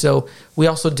students. So we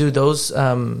also do those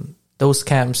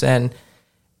camps, and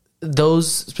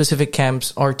those specific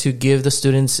camps are to give the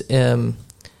students they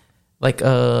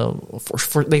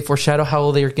foreshadow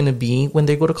how they're going to be when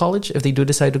they go to college. If they do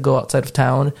decide to go outside of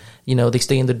town, they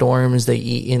stay in the dorms, they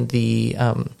eat in the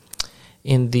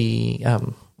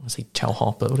let's say chow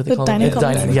hall, but what do they call it? Dining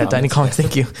commons.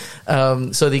 Thank you.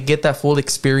 So they get that full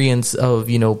experience of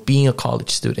being a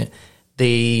college student.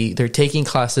 They're taking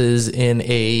classes in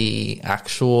a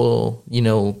actual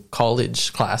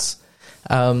college class.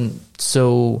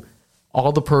 So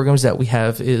all the programs that we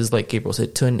have is, like Gabriel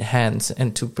said, to enhance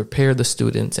and to prepare the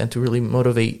students and to really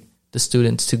motivate the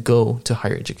students to go to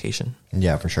higher education.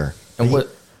 Yeah, for sure. And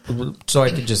so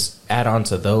I could just add on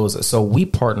to those. So we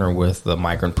partner with the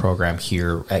migrant program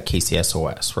here at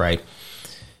KCSOS, right?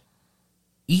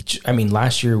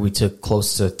 Last year we took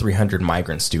close to 300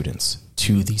 migrant students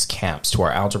to these camps, to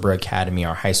our Algebra Academy,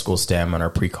 our high school STEM, and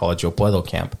our pre-college Yo Puedo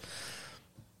camp.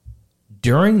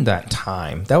 During that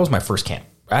time, that was my first camp.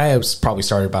 I was probably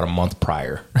started about a month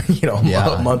prior,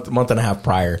 a month and a half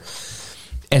prior.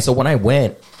 And so when I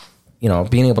went,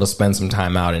 being able to spend some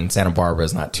time out in Santa Barbara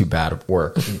is not too bad of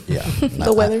work. Yeah.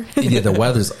 The weather. The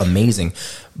weather's amazing.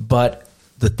 But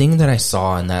the thing that I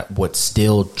saw, and that what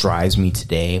still drives me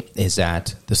today, is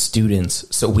that the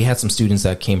students, so we had some students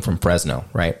that came from Fresno,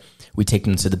 right? We take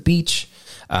them to the beach,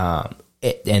 and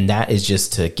that is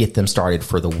just to get them started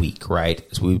for the week, right?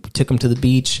 So we took them to the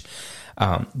beach.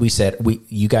 We said,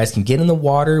 you guys can get in the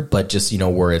water, but just,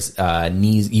 whereas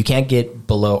knees, you can't get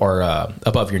below or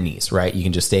above your knees, right? You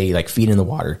can just stay like feet in the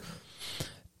water.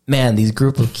 Man, these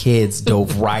group of kids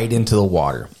dove right into the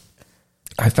water.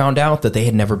 I found out that they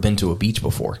had never been to a beach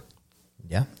before.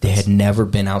 Yeah. They had never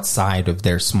been outside of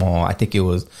their small, I think it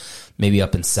was maybe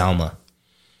up in Selma.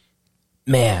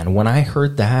 Man, when I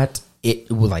heard that, it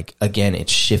was like, again, it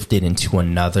shifted into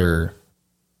another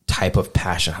type of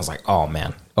passion. I was like, oh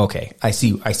man, okay, I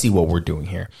see what we're doing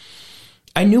here.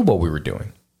 I knew what we were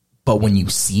doing, but when you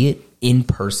see it in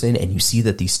person and you see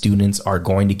that these students are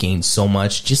going to gain so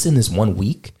much just in this 1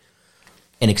 week,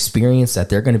 an experience that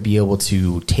they're going to be able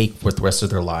to take for the rest of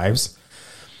their lives,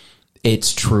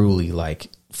 it's truly like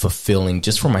fulfilling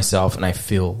just for myself. And I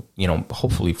feel,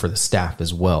 hopefully for the staff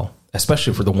as well,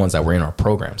 especially for the ones that were in our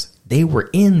programs. They were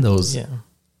in those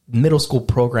middle school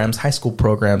programs, high school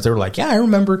programs. They were like, yeah, I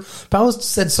remember Paolo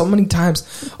said so many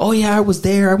times, oh yeah, I was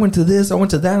there. I went to this, I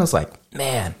went to that. I was like,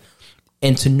 man.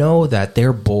 And to know that they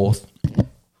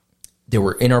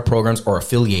were in our programs or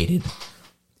affiliated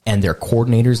and they're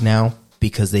coordinators now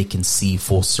because they can see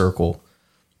full circle.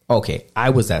 Okay,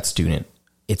 I was that student.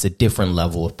 It's a different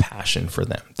level of passion for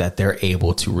them that they're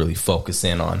able to really focus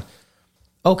in on.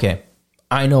 Okay,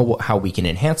 I know how we can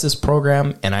enhance this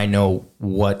program, and I know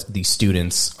what the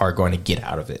students are going to get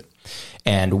out of it.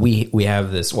 And we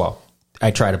have this, well, I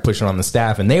try to push it on the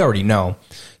staff, and they already know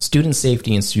student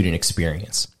safety and student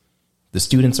experience. The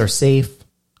students are safe.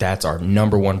 That's our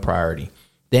number one priority.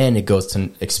 Then it goes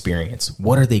to experience.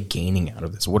 What are they gaining out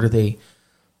of this? What are they,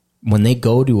 when they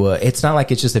go to it's not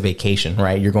like it's just a vacation,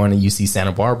 right? You're going to UC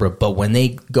Santa Barbara, but when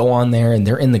they go on there and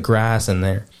they're in the grass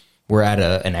and we're at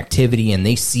an activity and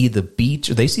they see the beach,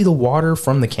 or they see the water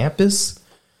from the campus,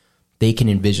 they can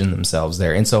envision themselves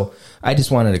there. And so I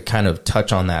just wanted to kind of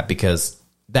touch on that because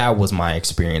that was my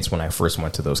experience when I first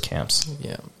went to those camps.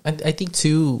 Yeah. I think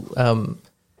too,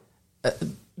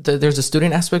 there's a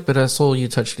student aspect, but also you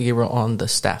touched, Gabriel, on the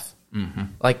staff. Mm-hmm.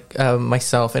 Like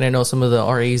myself, and I know some of the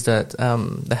RAs that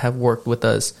have worked with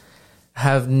us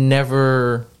have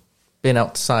never been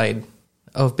outside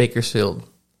of Bakersfield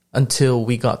until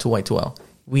we got to Y2L.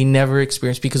 We never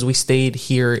experienced, because we stayed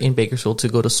here in Bakersfield to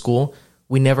go to school.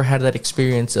 We never had that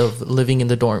experience of living in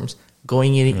the dorms,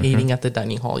 going in, eating at the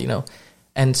dining hall,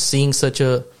 and seeing such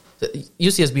a...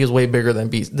 UCSB is way bigger than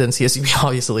CSUB,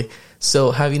 obviously.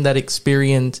 So having that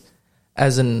experience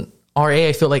as an RA,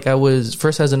 I feel like I was,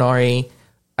 first as an RA,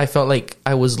 I felt like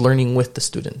I was learning with the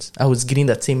students. I was getting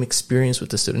that same experience with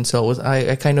the students. So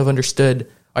I kind of understood,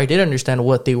 I did understand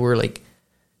what they were like,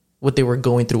 what they were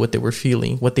going through, what they were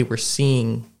feeling, what they were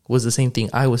seeing was the same thing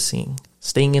I was seeing.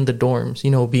 Staying in the dorms,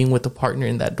 being with a partner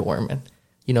in that dorm.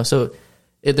 And, so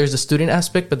there's a student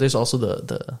aspect, but there's also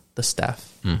the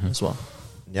staff as well.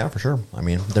 Yeah, for sure. I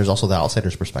mean, there's also the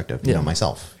outsider's perspective. You know,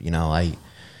 myself. I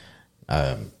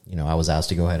was asked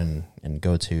to go ahead and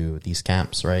go to these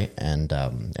camps, right? And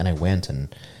I went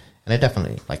and I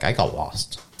definitely, like, I got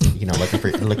lost.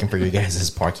 Looking for you guys'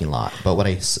 parking lot. But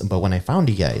when I found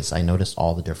you guys, I noticed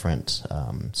all the different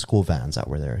school vans that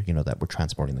were there. That were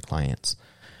transporting the clients.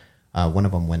 One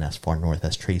of them went as far north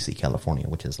as Tracy, California,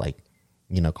 which is like,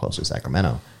 close to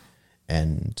Sacramento.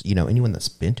 And, anyone that's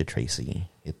been to Tracy,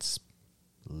 it's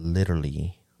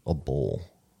literally a bowl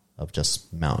of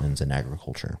just mountains and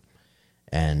agriculture.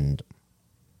 And,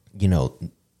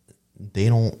 they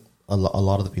don't, a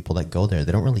lot of the people that go there,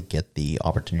 they don't really get the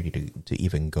opportunity to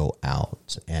even go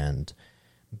out and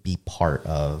be part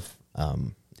of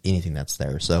anything that's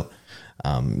there. So,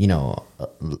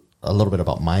 a little bit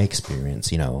about my experience,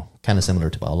 kind of similar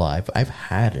to Paola. I've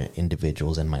had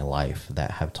individuals in my life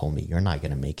that have told me, you're not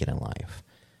going to make it in life.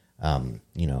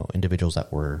 Individuals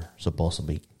that were supposed to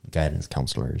be guidance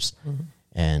counselors. Mm-hmm.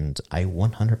 And I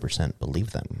 100%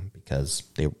 believe them because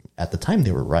at the time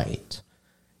they were right.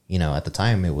 At the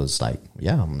time it was like,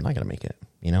 yeah, I'm not going to make it.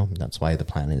 That's why the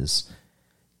plan is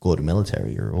go to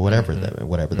military or whatever,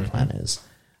 the plan is.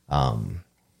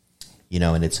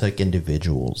 And it took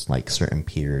individuals like certain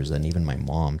peers and even my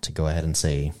mom to go ahead and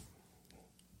say,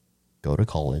 go to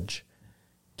college,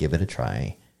 give it a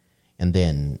try. And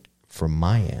then from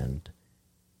my end,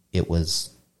 it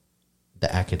was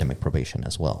the academic probation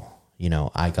as well.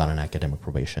 I got an academic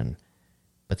probation,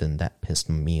 but then that pissed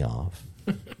me off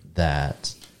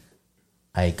that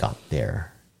I got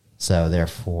there. So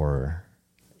therefore,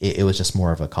 it was just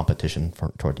more of a competition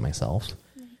towards myself.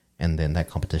 And then that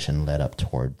competition led up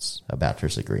towards a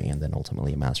bachelor's degree and then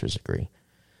ultimately a master's degree.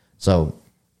 So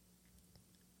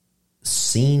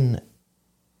seeing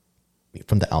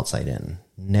from the outside in,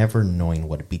 never knowing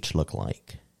what a beach looked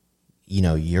like,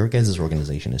 your guys'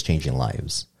 organization is changing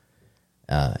lives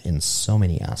in so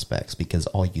many aspects because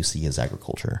all you see is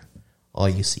agriculture. All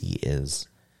you see is,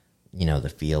 the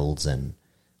fields and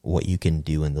what you can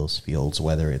do in those fields,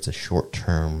 whether it's a short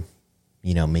term,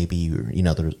 maybe,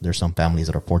 there's some families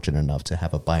that are fortunate enough to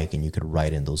have a bike and you could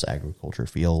ride in those agriculture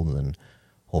fields and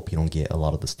hope you don't get a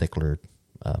lot of the stickler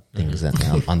things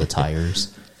on the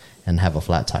tires and have a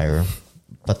flat tire.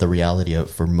 But the reality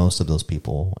for most of those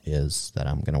people is that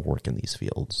I'm going to work in these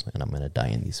fields and I'm going to die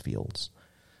in these fields.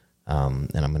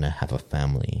 And I'm going to have a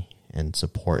family and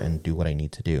support and do what I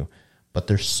need to do. But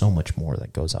there's so much more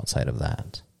that goes outside of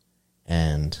that.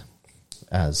 And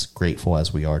as grateful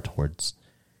as we are towards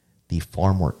the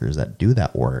farm workers that do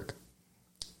that work,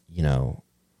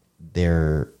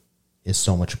 there is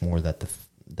so much more that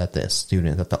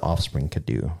the offspring could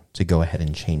do to go ahead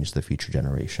and change the future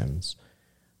generations,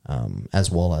 as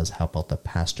well as help out the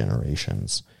past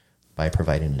generations by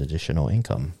providing additional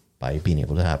income by being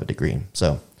able to have a degree.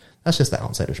 So that's just the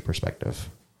outsider's perspective.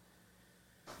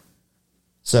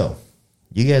 So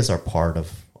you guys are part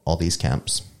of all these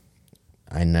camps.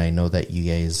 And I know that do you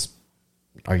guys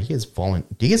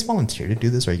volunteer to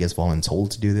do this? Or are you guys voluntold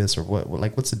to do this? Or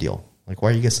what's the deal? Like, why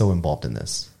are you guys so involved in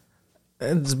this?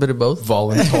 It's a bit of both.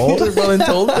 Voluntold?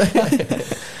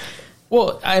 Voluntold.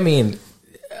 Well, I mean,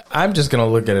 I'm just going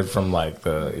to look at it from like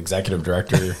the executive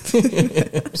director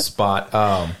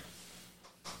spot.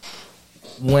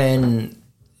 When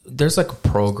there's like a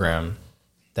program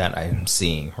that I'm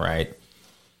seeing, right?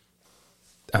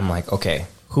 I'm like, okay,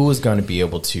 who is going to be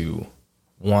able to,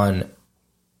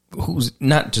 who's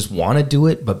not just want to do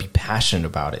it, but be passionate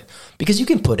about it? Because you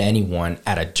can put anyone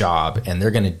at a job and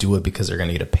they're going to do it because they're going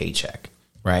to get a paycheck,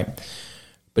 right?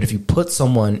 But if you put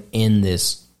someone in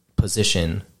this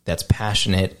position that's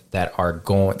passionate, that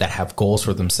have goals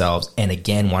for themselves, and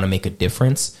again, want to make a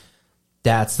difference,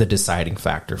 that's the deciding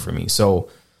factor for me. So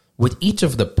with each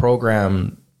of the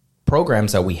programs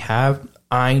that we have,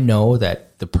 I know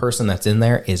that the person that's in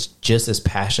there is just as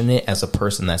passionate as a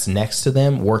person that's next to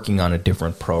them working on a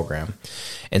different program.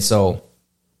 And so,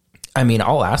 I mean,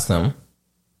 I'll ask them,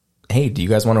 hey, do you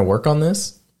guys want to work on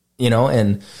this?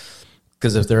 And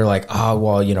because if they're like, oh,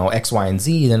 well, X, Y, and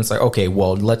Z, then it's like, okay,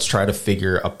 well, let's try to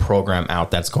figure a program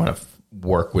out that's going to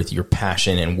work with your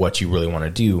passion and what you really want to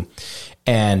do.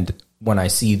 And when I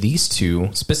see these two,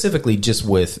 specifically just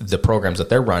with the programs that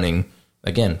they're running,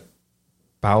 again,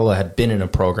 Paola had been in a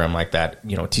program like that.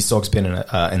 T-Stokes been in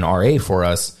an RA for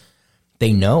us.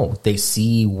 They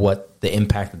see what the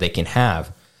impact that they can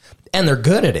have, and they're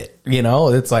good at it.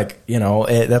 It's like,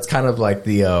 that's kind of like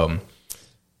the,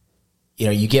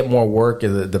 you get more work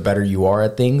the better you are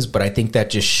at things. But I think that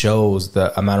just shows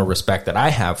the amount of respect that I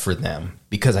have for them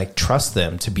because I trust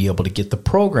them to be able to get the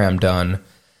program done,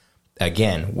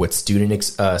 again, with student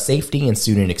safety and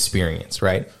student experience,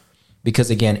 right?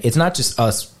 Because again, it's not just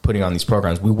us putting on these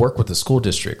programs. We work with the school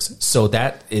districts. So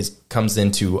that comes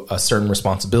into a certain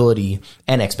responsibility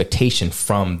and expectation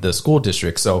from the school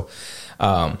district. So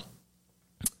the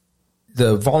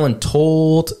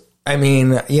voluntold, I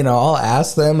mean, I'll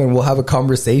ask them and we'll have a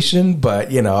conversation,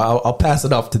 but I'll pass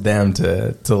it off to them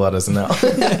to let us know.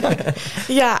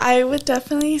 Yeah, I would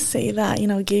definitely say that,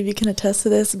 Gabe, you can attest to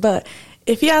this, but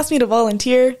if you asked me to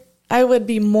volunteer, I would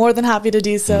be more than happy to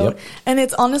do so. Yep. And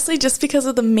it's honestly just because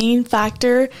of the main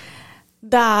factor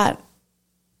that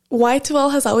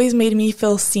Y2L has always made me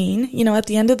feel seen. At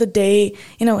the end of the day,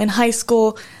 in high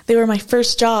school, they were my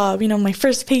first job, my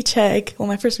first paycheck. Well,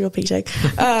 my first real paycheck.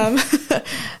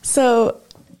 So,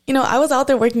 I was out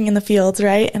there working in the fields,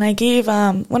 right? And I gave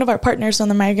one of our partners on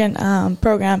the migrant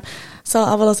program, Sal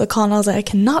Avalos, a call, and I was like, I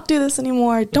cannot do this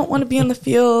anymore. I don't want to be in the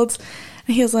fields.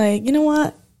 And he was like, you know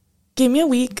what? Give me a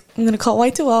week. I'm going to call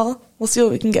Y2L. We'll see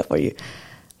what we can get for you.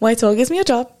 Y2L gives me a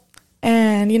job.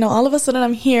 And, all of a sudden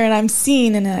I'm here and I'm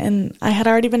seen, and I had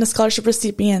already been a scholarship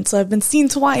recipient. So I've been seen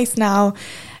twice now.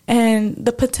 And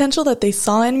the potential that they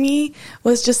saw in me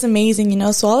was just amazing,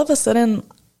 So all of a sudden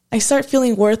I start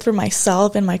feeling worth for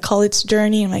myself and my college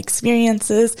journey and my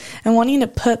experiences and wanting to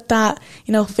put that,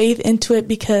 faith into it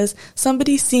because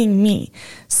somebody's seeing me.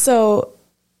 So,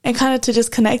 and kind of to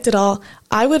just connect it all,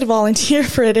 I would volunteer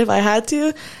for it if I had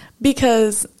to.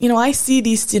 Because, I see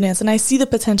these students and I see the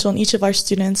potential in each of our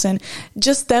students, and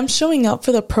just them showing up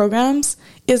for the programs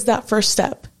is that first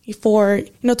step for,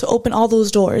 to open all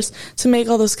those doors, to make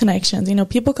all those connections.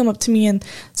 People come up to me and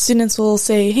students will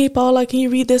say, hey, Paula, can you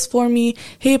read this for me?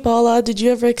 Hey, Paula, did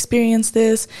you ever experience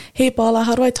this? Hey, Paula,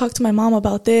 how do I talk to my mom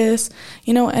about this?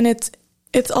 And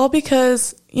it's all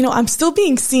because, I'm still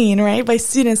being seen, right, by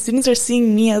students. Students are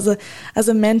seeing me as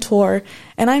a mentor,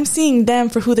 and I'm seeing them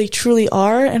for who they truly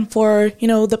are and for,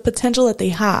 the potential that they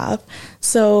have.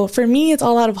 So for me, it's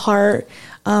all out of heart.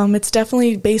 It's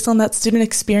definitely based on that student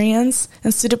experience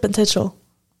and student potential.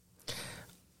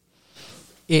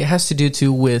 It has to do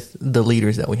too with the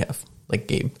leaders that we have, like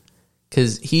Gabe,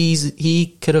 because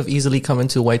he could have easily come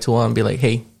into Y2L and be like,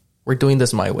 hey, we're doing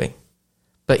this my way.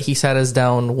 But he sat us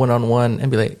down one-on-one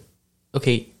and be like,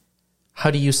 okay,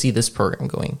 how do you see this program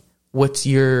going? What's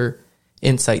your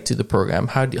insight to the program?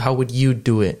 How would you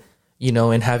do it?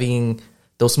 And having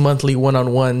those monthly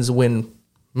one-on-ones when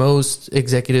most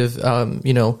executive,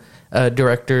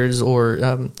 directors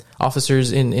or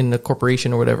officers in the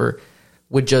corporation or whatever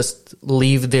would just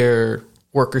leave their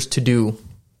workers to do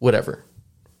whatever.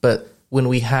 But when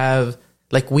we have,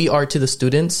 like we are to the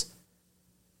students,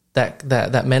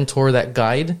 that mentor, that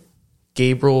guide,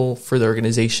 Gabriel for the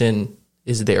organization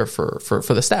is there for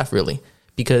the staff, really.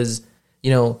 Because,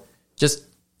 just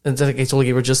like I told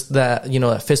Gabriel, just that,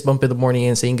 a fist bump in the morning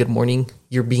and saying good morning,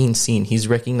 you're being seen. He's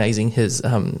recognizing his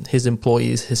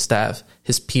employees, his staff,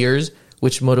 his peers,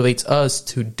 which motivates us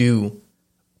to do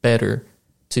better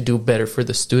for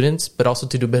the students, but also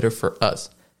to do better for us.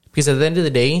 Because at the end of the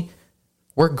day,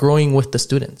 we're growing with the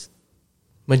students.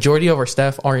 Majority of our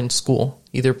staff are in school,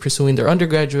 either pursuing their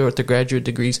undergraduate or their graduate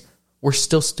degrees. We're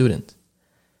still students.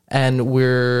 And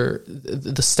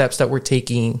the steps that we're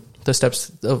taking,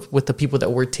 with the people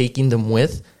that we're taking them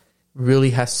with, really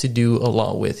has to do a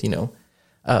lot with, the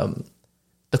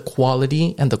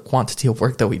quality and the quantity of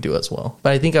work that we do as well.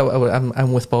 But I think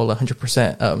I'm with Paul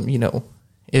 100%.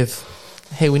 If,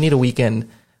 hey, we need a weekend,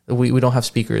 we don't have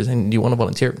speakers and you want to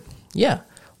volunteer. Yeah.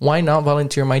 Why not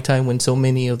volunteer my time when so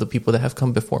many of the people that have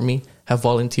come before me have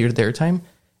volunteered their time?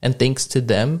 And thanks to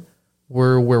them,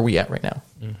 we're where we at right now.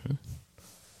 Mm-hmm.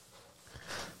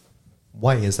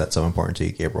 Why is that so important to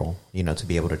you, Gabriel? To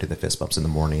be able to do the fist bumps in the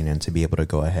morning and to be able to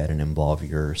go ahead and involve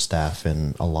your staff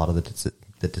in a lot of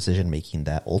the decision making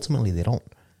that ultimately they don't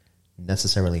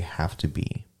necessarily have to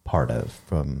be part of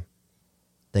from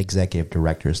the executive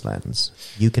director's lens.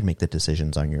 You can make the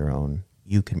decisions on your own.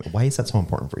 Why is that so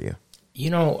important for you?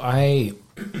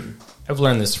 I've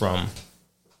learned this from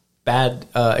bad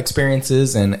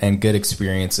experiences and good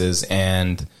experiences,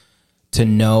 and to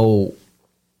know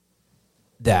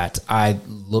that I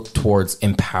look towards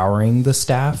empowering the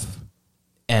staff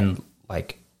and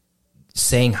like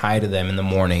saying hi to them in the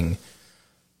morning.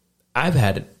 I've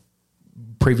had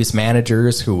previous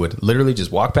managers who would literally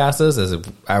just walk past us as if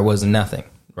I was nothing,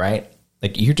 right?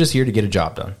 Like, you're just here to get a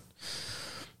job done.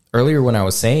 Earlier when I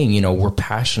was saying, we're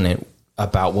passionate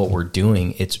about what we're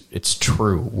doing, it's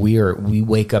true. We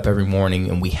wake up every morning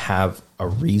and we have a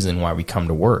reason why we come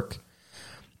to work.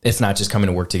 It's not just coming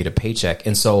to work to get a paycheck.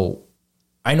 And so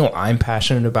I know I'm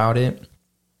passionate about it,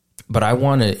 but I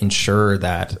want to ensure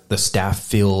that the staff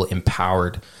feel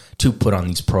empowered to put on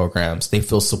these programs. They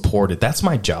feel supported. That's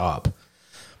my job.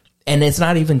 And it's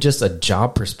not even just a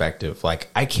job perspective. Like,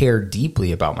 I care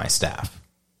deeply about my staff,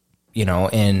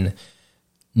 and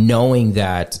knowing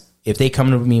that if they come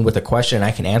to me with a question,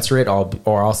 I can answer it,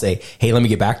 or I'll say, hey, let me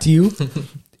get back to you.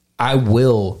 I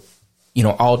will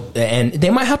and they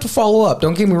might have to follow up.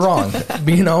 Don't get me wrong,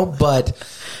 but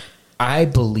I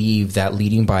believe that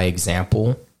leading by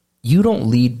example, you don't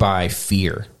lead by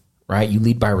fear, right? You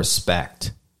lead by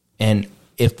respect. And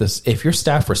if your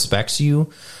staff respects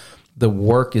you, the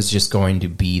work is just going to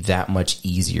be that much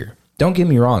easier. Don't get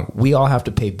me wrong. We all have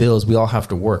to pay bills. We all have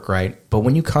to work, right? But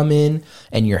when you come in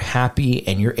and you're happy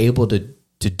and you're able to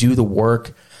do the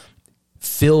work,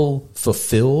 feel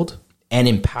fulfilled and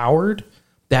empowered,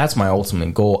 that's my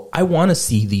ultimate goal. I want to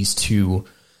see these two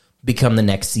become the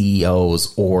next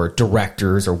CEOs or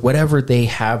directors or whatever they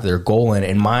have their goal in.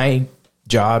 And my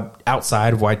job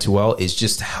outside of Y2L is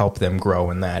just to help them grow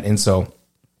in that. And so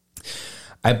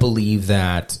I believe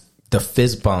that the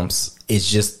fist bumps is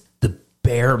just the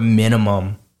bare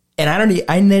minimum. And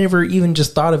I never even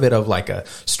just thought of it of like a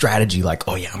strategy, like,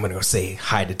 oh yeah, I'm going to go say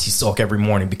hi to T-Sulk every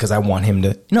morning because I want him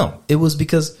to. No, it was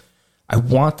because I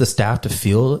want the staff to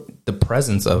feel the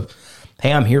presence of,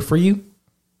 hey, I'm here for you.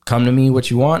 Come to me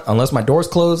what you want. Unless my door's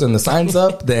closed and the sign's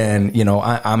up, then,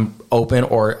 I'm open.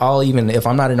 Or I'll even, if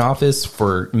I'm not in office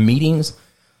for meetings,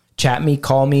 chat me,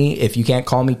 call me. If you can't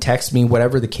call me, text me,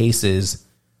 whatever the case is.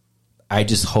 I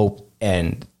just hope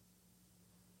that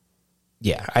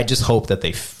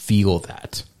they feel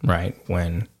that, right?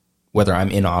 Whether I'm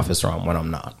in office or when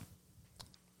I'm not.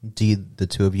 Do the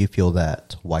two of you feel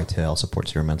that Y2L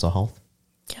supports your mental health?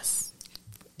 Yes.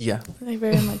 Yeah. I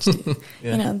very much do.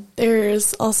 Yeah.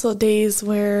 There's also days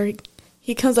where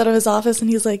he comes out of his office and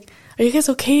he's like, are you guys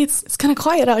okay? It's kind of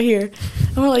quiet out here.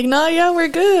 And we're like, no, yeah, we're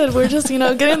good. We're just,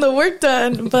 getting the work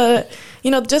done. But,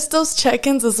 just those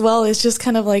check-ins as well is just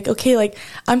kind of like, okay, like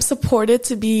I'm supported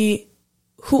to be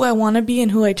who I want to be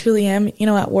and who I truly am,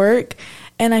 at work.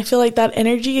 And I feel like that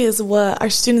energy is what our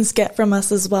students get from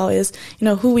us as well is,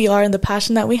 who we are and the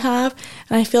passion that we have.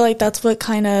 And I feel like that's what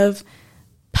kind of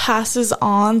passes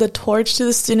on the torch to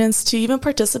the students to even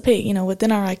participate,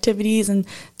 within our activities and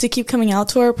to keep coming out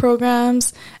to our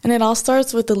programs. And it all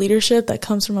starts with the leadership that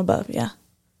comes from above. Yeah.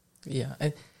 Yeah.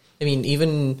 I mean,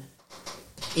 even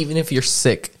if you're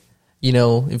sick,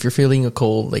 if you're feeling a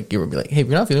cold, like you'll be like, hey, if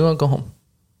you're not feeling well, go home.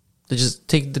 To just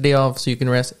take the day off so you can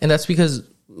rest. And that's because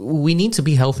we need to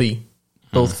be healthy,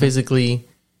 both physically,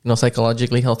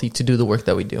 psychologically healthy to do the work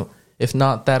that we do. If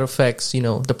not, that affects,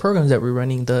 the programs that we're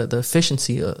running, the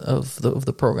efficiency of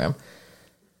the program.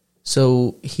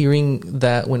 So hearing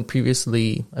that when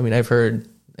previously, I've heard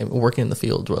working in the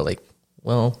field where like,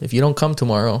 well, if you don't come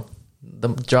tomorrow, the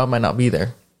job might not be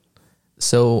there.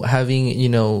 So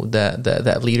having,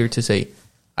 that leader to say,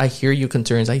 I hear your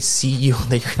concerns. I see you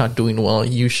that you're not doing well.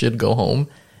 You should go home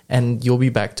and you'll be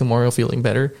back tomorrow feeling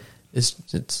better.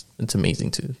 It's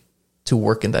amazing to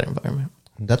work in that environment.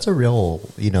 That's a real,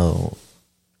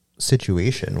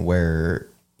 situation where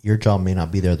your job may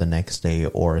not be there the next day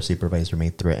or a supervisor may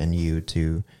threaten you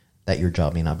that your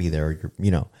job may not be there. Or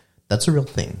that's a real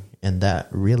thing. And that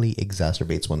really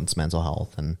exacerbates one's mental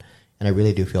health. And I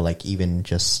really do feel like even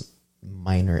just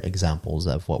minor examples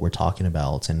of what we're talking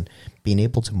about and being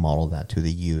able to model that to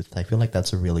the youth, I feel like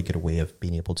that's a really good way of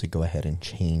being able to go ahead and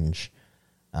change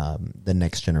the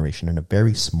next generation in a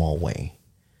very small way.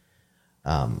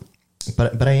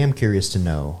 But I am curious to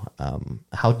know,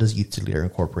 how does Youth Leader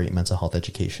incorporate mental health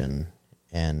education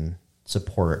and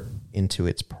support into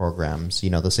its programs?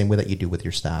 The same way that you do with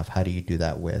your staff. How do you do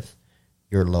that with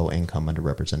your low income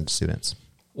underrepresented students?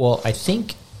 Well, I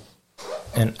think,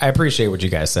 and I appreciate what you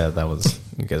guys said.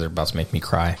 You guys are about to make me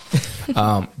cry.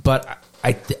 But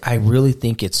I really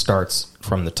think it starts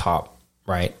from the top,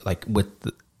 right? Like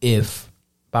if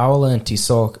Paola and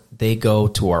T-Sulk, they go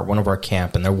to one of our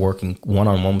camp and they're working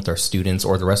one-on-one with our students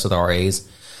or the rest of the RAs,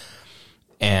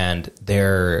 and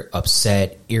they're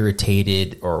upset,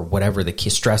 irritated, or whatever, the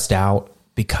kid stressed out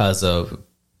because of,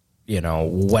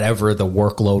 whatever the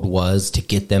workload was to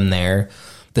get them there,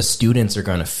 the students are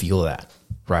going to feel that,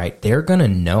 right? They're going to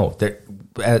know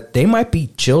that they might be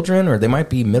children or they might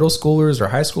be middle schoolers or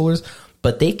high schoolers,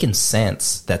 but they can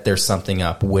sense that there's something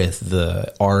up with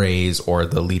the RAs or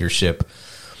the leadership.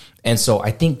 And so I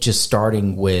think just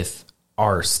starting with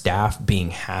our staff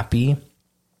being happy,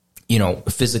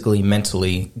 physically,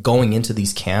 mentally, going into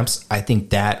these camps, I think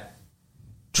that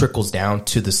trickles down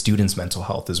to the students' mental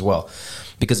health as well.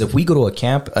 Because if we go to a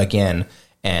camp again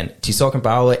and T-Sulk and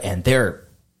Paola and they're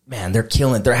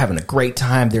killing, they're having a great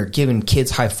time, they're giving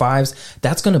kids high fives,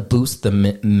 that's going to boost the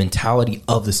mentality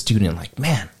of the student. Like,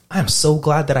 man, I'm so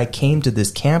glad that I came to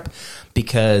this camp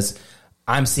because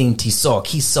I'm seeing T-Sulk.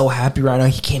 He's so happy right now.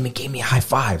 He came and gave me a high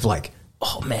five. Like,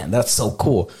 oh man, that's so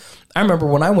cool. I remember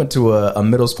when I went to a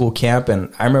middle school camp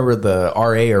and I remember the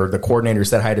RA or the coordinator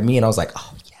said hi to me and I was like,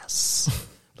 oh yes.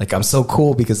 Like, I'm so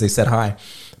cool because they said hi.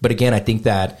 But again, I think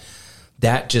that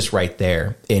just right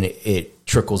there, and it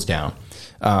trickles down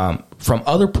from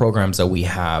other programs that we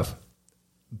have,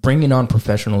 bringing on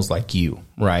professionals like you,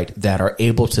 right, that are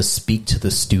able to speak to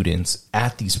the students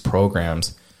at these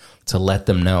programs to let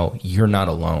them know you're not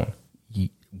alone.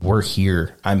 We're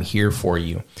here. I'm here for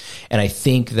you. And I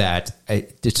think that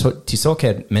Tizoc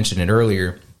had mentioned it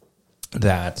earlier,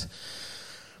 that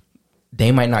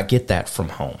they might not get that from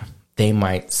home. They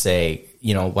might say,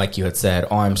 you know, like you had said,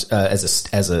 oh, I'm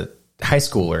as a high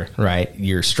schooler, right?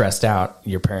 You're stressed out.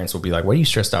 Your parents will be like, what are you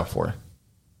stressed out for?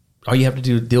 All you have to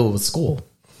do is deal with school,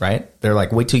 right? They're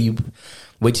like, wait till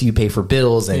you pay for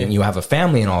bills and you have a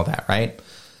family and all that, right?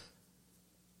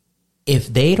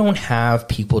 If they don't have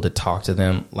people to talk to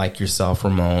them like yourself,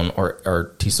 Ramon,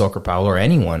 or Tizoc or Paulo or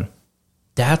anyone,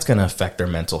 that's going to affect their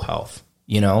mental health,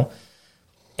 you know?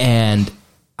 And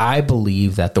I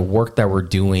believe that the work that we're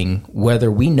doing,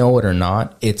 whether we know it or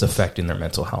not, it's affecting their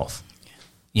mental health.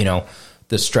 You know,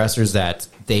 the stressors that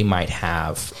they might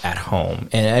have at home.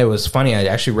 And it was funny, I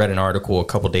actually read an article a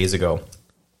couple days ago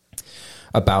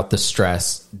about the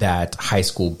stress that high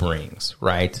school brings,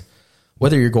 right?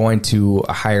 Whether you're going to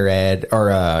a higher ed or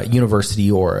a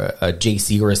university or a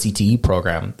JC or a CTE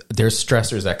program, there's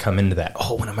stressors that come into that.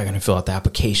 Oh, when am I going to fill out the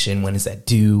application? When is that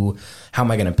due? How am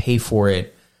I going to pay for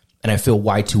it? And I feel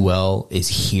Y2L is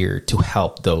here to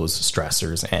help those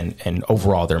stressors and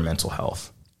overall their mental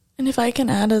health. And if I can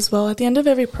add as well, at the end of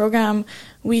every program,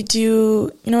 we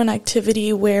do, you know, an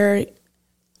activity where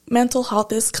mental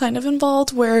health is kind of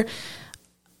involved, where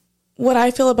what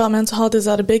I feel about mental health is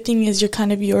that a big thing is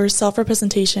your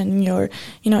self-representation, your,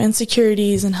 you know,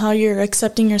 insecurities and how you're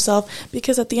accepting yourself.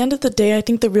 Because at the end of the day, I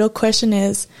think the real question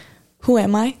is, who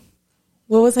am I?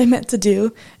 What was I meant to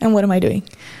do? And what am I doing?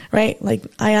 Right? Like,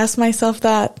 I ask myself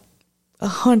that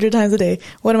 100 times a day.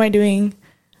 What am I doing?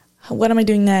 What am I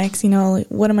doing next? You know,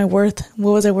 what am I worth?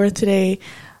 What was I worth today?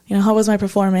 You know, how was my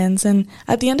performance? And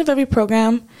at the end of every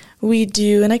program, we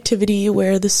do an activity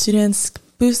where the students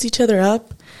boost each other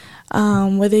up,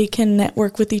 where they can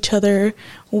network with each other,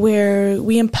 where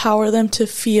we empower them to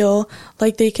feel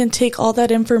like they can take all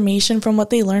that information from what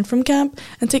they learned from camp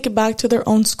and take it back to their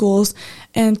own schools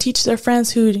and teach their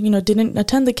friends who, you know, didn't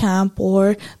attend the camp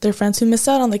or their friends who missed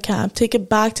out on the camp, take it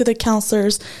back to the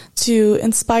counselors to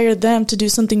inspire them to do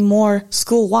something more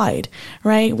school-wide,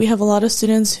 right? We have a lot of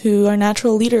students who are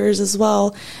natural leaders as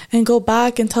well and go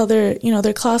back and tell their, you know,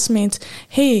 their classmates,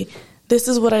 hey, this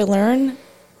is what I learned,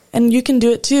 and you can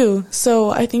do it too. So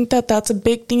I think that that's a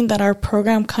big thing that our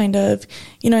program kind of,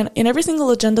 you know, in every single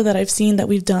agenda that I've seen that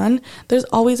we've done, there's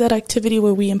always that activity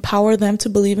where we empower them to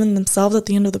believe in themselves at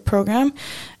the end of the program.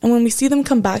 And when we see them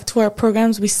come back to our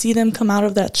programs, we see them come out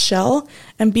of that shell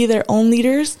and be their own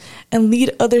leaders and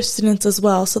lead other students as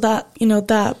well. So that, you know,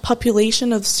 that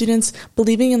population of students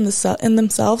believing in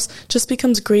themselves just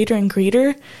becomes greater and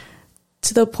greater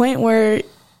to the point where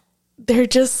they're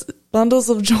just bundles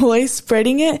of joy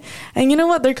spreading it. And you know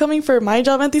what? They're coming for my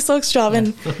job and Tizoc's job.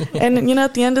 And, and, you know,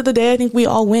 at the end of the day, I think we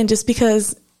all win just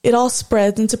because it all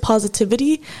spreads into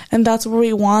positivity. And that's where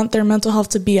we want their mental health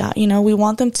to be at. You know, we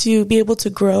want them to be able to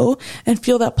grow and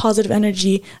feel that positive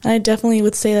energy. And I definitely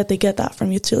would say that they get that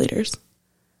from youth leaders.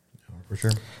 For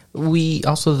sure. We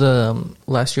also,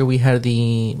 last year we had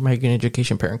the Migrant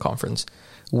Education Parent Conference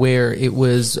where it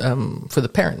was for the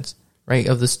parents, right,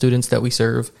 of the students that we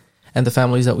serve and the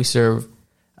families that we serve.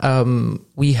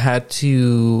 We had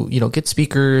to, you know, get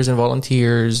speakers and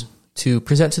volunteers to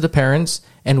present to the parents.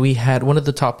 And we had, one of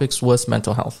the topics was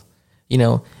mental health, you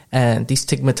know, and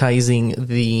destigmatizing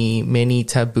the many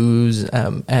taboos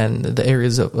and the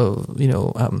areas of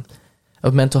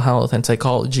mental health and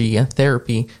psychology and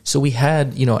therapy. So we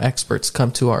had, you know, experts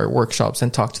come to our workshops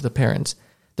and talk to the parents.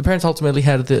 The parents ultimately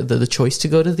had the choice to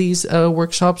go to these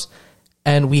workshops.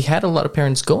 And we had a lot of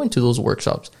parents go into those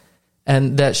workshops.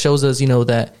 And that shows us, you know,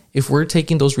 that if we're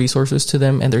taking those resources to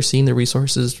them and they're seeing the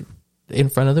resources in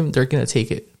front of them, they're going to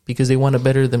take it because they want to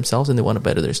better themselves and they want to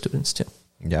better their students too.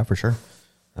 Yeah, for sure.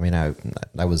 I mean,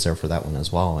 I was there for that one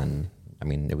as well. And I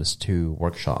mean, it was 2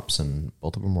 workshops and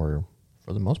both of them were,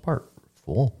 for the most part,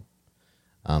 full.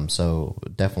 So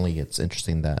definitely it's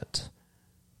interesting that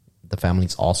the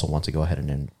families also want to go ahead and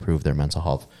improve their mental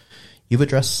health. You've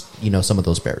addressed, you know, some of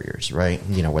those barriers, right?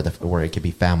 You know, where it could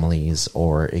be families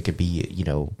or it could be, you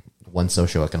know, one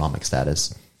socioeconomic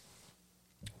status.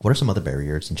 What are some other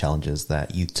barriers and challenges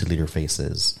that Youth to Leader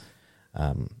faces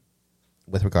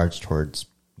with regards towards,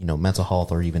 you know, mental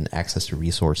health or even access to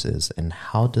resources? And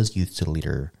how does Youth to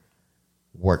Leader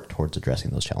work towards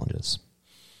addressing those challenges?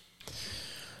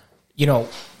 You know,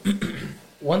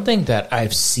 one thing that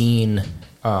I've seen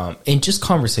in just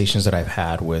conversations that I've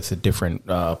had with different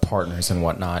partners and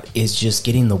whatnot, is just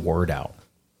getting the word out,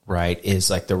 right? Is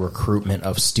like the recruitment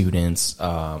of students,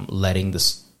 letting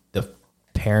the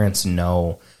parents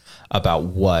know about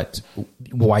what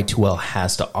Y2L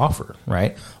has to offer,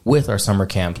 right? With our summer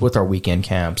camps, with our weekend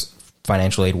camps,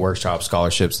 financial aid workshops,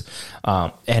 scholarships.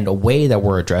 And a way that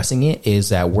we're addressing it is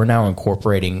that we're now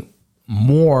incorporating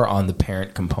more on the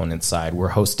parent component side. We're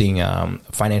hosting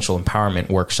financial empowerment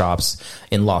workshops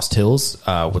in Lost Hills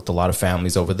with a lot of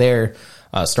families over there,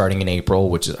 starting in April,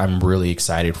 which I'm really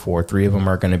excited for. 3 of them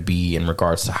are going to be in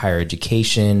regards to higher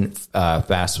education,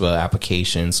 FAFSA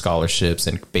applications, scholarships,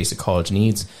 and basic college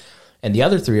needs. And the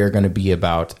other 3 are going to be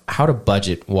about how to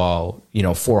budget while,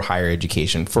 for higher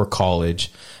education, for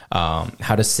college,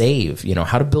 how to save,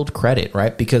 how to build credit,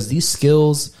 right? Because these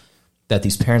skills that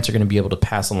these parents are going to be able to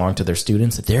pass along to their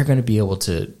students, that they're going to be able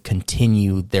to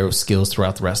continue their skills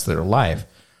throughout the rest of their life.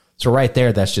 So right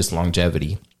there, that's just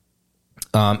longevity.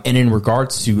 And in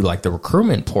regards to like the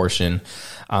recruitment portion,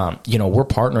 we're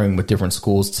partnering with different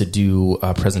schools to do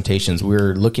presentations.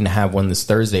 We're looking to have one this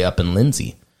Thursday up in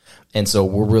Lindsay. And so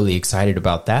we're really excited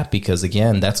about that because,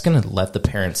 again, that's going to let the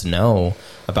parents know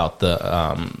about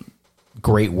the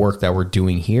great work that we're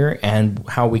doing here and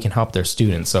how we can help their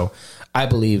students. So I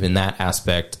believe in that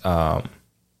aspect.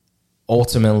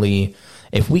 Ultimately,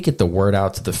 if we get the word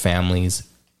out to the families,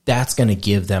 that's going to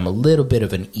give them a little bit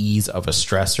of an ease of a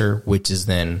stressor, which is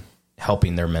then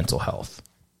helping their mental health.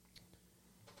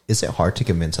 Is it hard to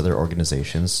convince other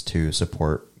organizations to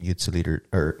support Youth to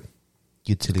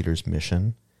Leaders'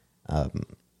 mission?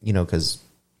 Because,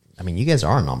 you guys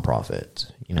are a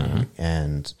nonprofit,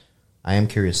 and I am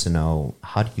curious to know,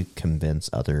 how do you convince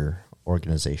other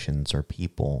organizations or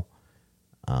people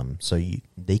so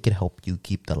they could help you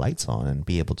keep the lights on and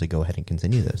be able to go ahead and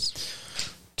continue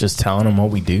this? Just telling them what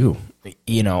we do.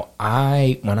 When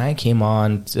I came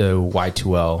on to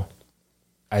Y2L,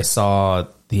 I saw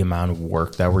the amount of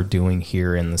work that we're doing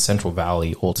here in the Central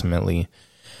Valley ultimately.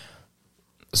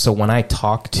 So when I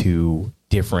talk to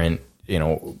different,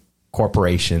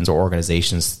 corporations or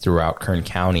organizations throughout Kern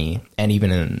County and even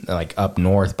in like up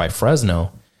north by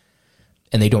Fresno,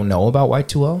 and they don't know about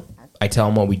Y2L, I tell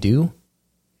them what we do,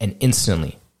 and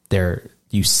instantly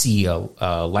you see a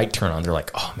light turn on. They're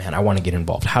like, oh man, I want to get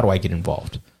involved. How do I get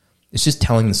involved? It's just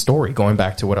telling the story. Going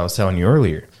back to what I was telling you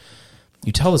earlier,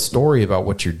 you tell the story about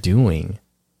what you're doing.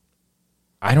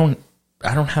 I don't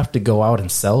have to go out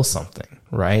and sell something,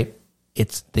 right?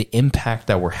 It's the impact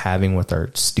that we're having with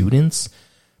our students,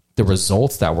 the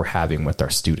results that we're having with our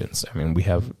students. I mean, we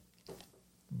have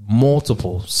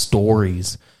multiple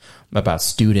stories about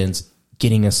students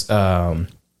getting us a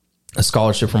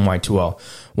scholarship from Y2L.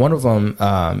 One of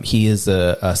them, he is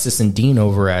the assistant dean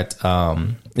over at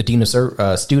the dean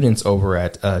of students over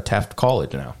at Taft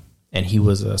College now, and he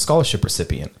was a scholarship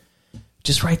recipient.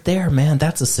 Just right there, man,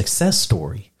 that's a success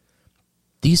story.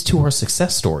 These 2 are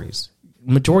success stories.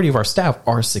 Majority of our staff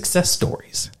are success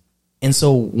stories. And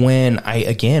so when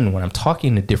I'm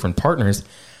talking to different partners,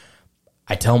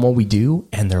 I tell them what we do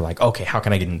and they're like, okay, how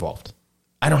can I get involved?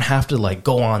 I don't have to like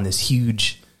go on this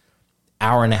huge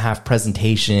hour-and-a-half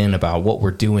presentation about what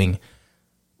we're doing.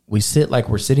 We sit like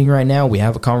we're sitting right now. We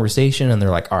have a conversation and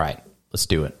they're like, all right, let's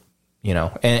do it.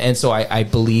 And so I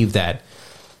believe that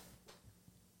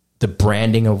the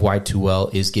branding of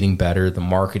Y2L is getting better. The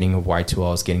marketing of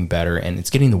Y2L is getting better, and it's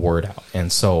getting the word out.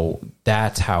 And so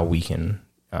that's how we can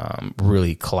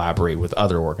really collaborate with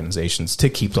other organizations to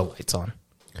keep the lights on.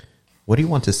 What do you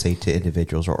want to say to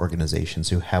individuals or organizations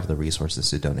who have the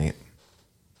resources to donate?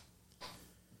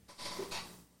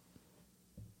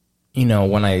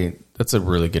 That's a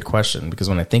really good question, because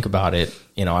when I think about it,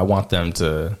 I want them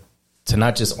to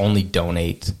not just only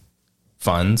donate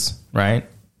funds, right?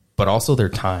 But also their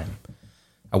time.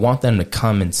 I want them to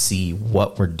come and see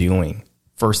what we're doing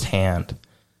firsthand.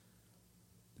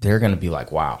 They're going to be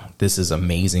like, wow, this is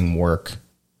amazing work.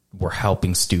 We're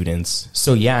helping students.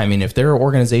 So yeah, if there are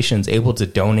organizations able to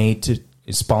donate, to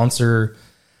sponsor,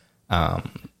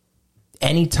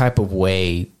 any type of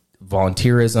way,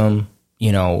 volunteerism,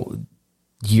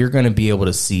 you're going to be able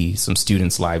to see some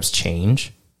students' lives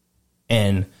change.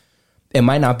 And it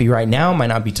might not be right now, it might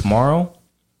not be tomorrow,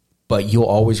 but you'll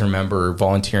always remember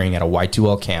volunteering at a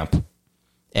Y2L camp.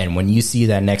 And when you see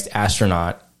that next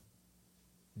astronaut,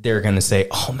 they're going to say,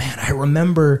 oh man, I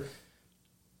remember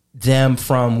them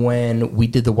from when we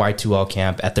did the Y2L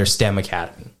camp at their STEM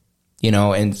academy,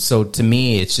 And so to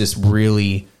me, it's just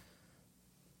really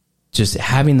just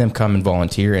having them come and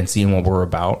volunteer and seeing what we're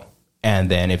about. And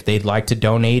then if they'd like to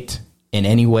donate in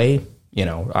any way,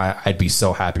 I'd be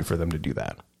so happy for them to do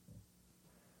that.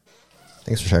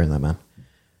 Thanks for sharing that, man.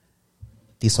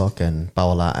 Tisoc and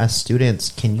Paola, as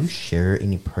students, can you share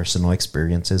any personal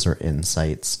experiences or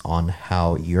insights on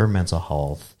how your mental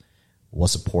health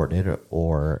was supported,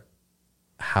 or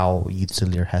how Youth to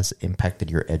Leader has impacted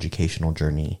your educational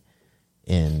journey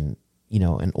in,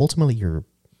 and ultimately your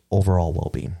overall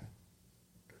well-being?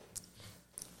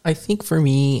 I think for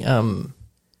me, I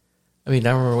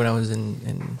remember when I was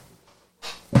in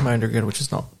my undergrad, which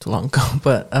is not too long ago,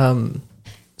 but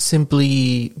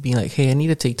simply being like, hey, I need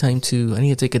to take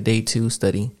a day to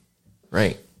study,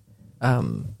 right?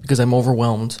 Because I'm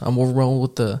overwhelmed.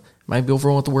 Might be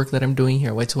overwhelmed with the work that I'm doing here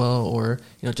at Y2L, or,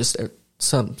 just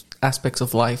some aspects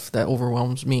of life that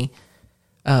overwhelms me.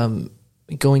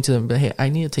 Going to them, but hey, I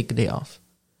need to take a day off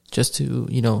just to,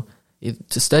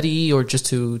 to study, or just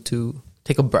to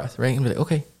take a breath, right? And be like,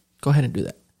 okay, go ahead and do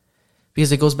that.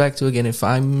 Because it goes back to, again, if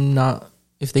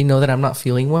they know that I'm not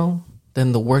feeling well,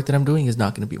 then the work that I'm doing is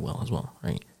not going to be well as well,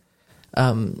 right?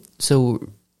 So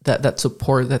that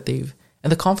support that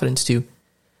and the confidence too,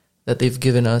 that they've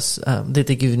given us, that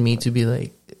they've given me to be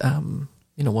like,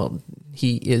 well,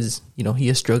 he is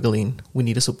struggling. We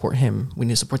need to support him. We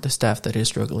need to support the staff that is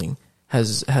struggling.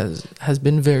 Has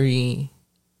been very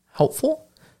helpful,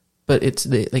 but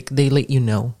they let you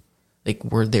know, like,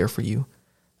 we're there for you.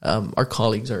 Our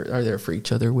colleagues are there for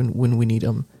each other when we need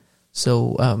them.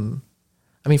 So,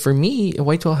 for me,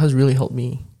 Y2L has really helped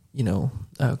me,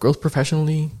 growth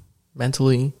professionally,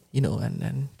 mentally,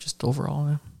 and just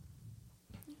overall.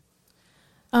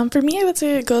 For me, I would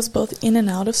say it goes both in and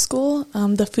out of school.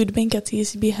 The food bank at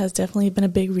CSUB has definitely been a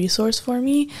big resource for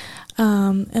me.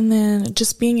 And then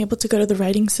just being able to go to the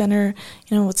writing center,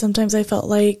 sometimes I felt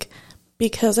like,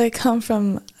 because I come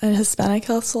from a Hispanic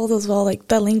household as well, like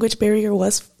that language barrier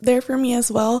was there for me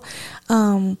as well.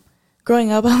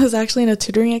 Growing up, I was actually in a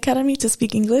tutoring academy to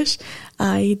speak English.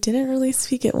 I didn't really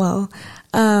speak it well.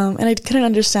 And I couldn't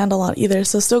understand a lot either.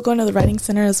 So still going to the writing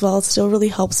center as well, it still really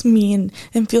helps me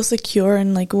and feel secure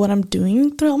in like what I'm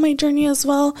doing throughout my journey as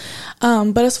well.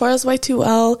 But as far as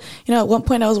Y2L, at one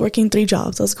point I was working 3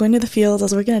 jobs. I was going to the fields, I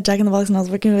was working at Jack in the Box, and I was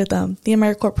working with the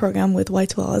AmeriCorps program with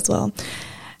Y2L as well.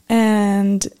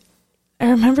 And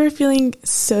I remember feeling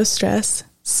so stressed,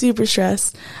 super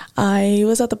stressed. I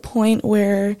was at the point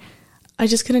where I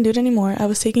just couldn't do it anymore. I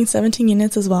was taking 17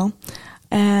 units as well.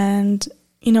 And,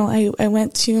 I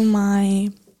went to my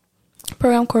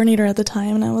program coordinator at the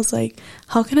time, and I was like,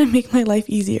 how can I make my life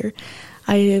easier?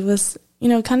 I was,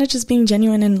 kind of just being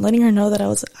genuine and letting her know that I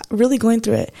was really going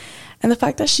through it. And the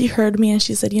fact that she heard me and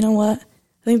she said, you know what,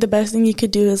 I think the best thing you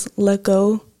could do is let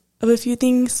go of a few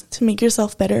things to make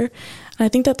yourself better. And I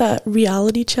think that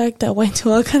reality check that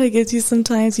Y2L kind of gives you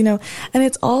sometimes, and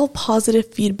it's all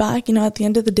positive feedback, at the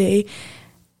end of the day,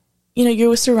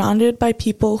 you're surrounded by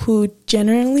people who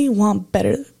genuinely want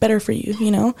better for you,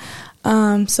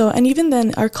 So, and even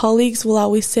then our colleagues will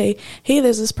always say, hey,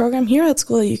 there's this program here at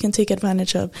school that you can take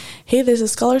advantage of. Hey, there's a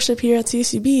scholarship here at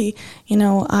CSUB.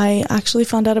 I actually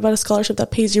found out about a scholarship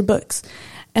that pays your books.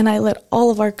 And I let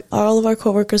all of our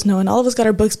coworkers know, and all of us got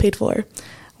our books paid for.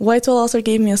 Y2L also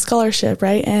gave me a scholarship,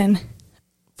 right? And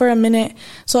for a minute,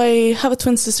 so I have a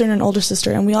twin sister and an older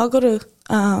sister, and we all go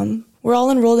to, we're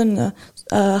all enrolled in the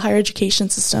higher education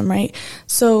system, right?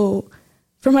 So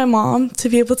for my mom to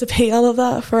be able to pay all of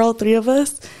that for all 3 of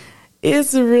us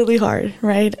is really hard,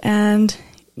 right? And,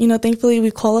 thankfully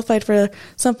we qualified for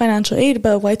some financial aid,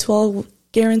 but Y2L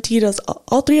guaranteed us,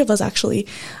 all 3 of us actually,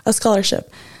 a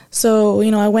scholarship. So,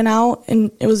 I went out,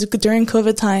 and it was during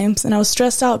COVID times, and I was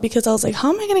stressed out because I was like, how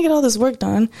am I going to get all this work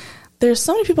done? There's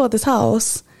so many people at this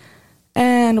house.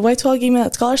 And Y2L gave me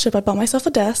that scholarship. I bought myself a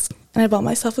desk, and I bought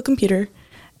myself a computer,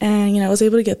 and, I was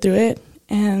able to get through it,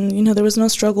 and, there was no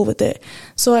struggle with it.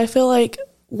 So I feel like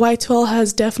Y2L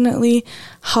has definitely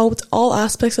helped all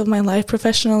aspects of my life,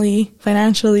 professionally,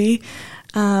 financially,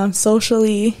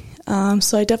 socially.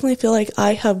 So I definitely feel like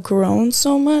I have grown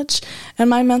so much, and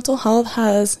my mental health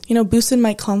has, boosted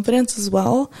my confidence as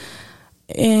well.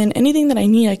 And anything that I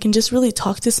need, I can just really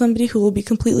talk to somebody who will be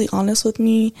completely honest with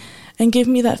me and give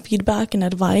me that feedback and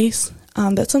advice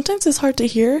that sometimes is hard to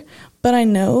hear, but I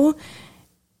know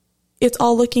it's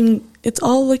all looking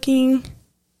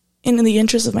in the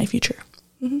interest of my future.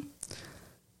 Mm-hmm.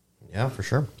 Yeah, for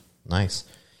sure. Nice.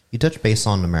 You touched base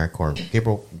on AmeriCorps.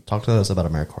 Gabriel, talk to us about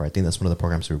AmeriCorps. I think that's one of the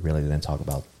programs we really didn't talk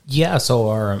about. Yeah,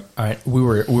 so we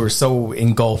were so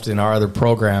engulfed in our other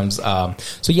programs.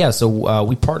 So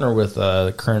we partner with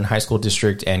Kern High School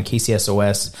District and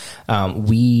KCSOS.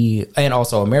 And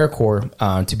also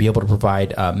AmeriCorps to be able to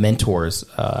provide mentors,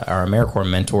 our AmeriCorps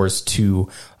mentors to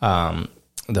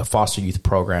the foster youth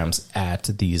programs at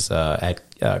these at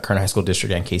Kern High School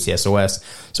District and KCSOS.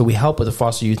 So we help with the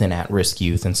foster youth and at-risk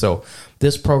youth. And so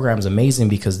this program is amazing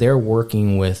because they're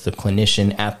working with the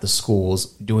clinician at the schools,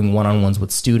 doing one-on-ones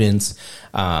with students.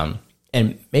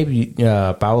 And maybe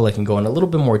Paola can go in a little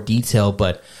bit more detail,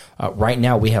 but right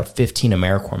now we have 15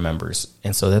 AmeriCorps members.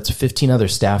 And so that's 15 other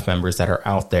staff members that are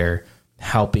out there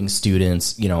helping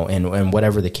students, and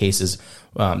whatever the case is.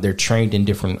 They're trained in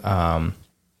different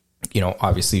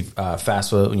obviously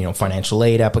FAFSA, financial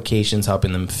aid applications,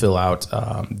 helping them fill out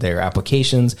their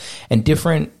applications and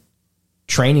different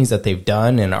trainings that they've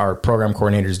done. And our program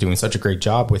coordinator is doing such a great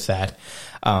job with that.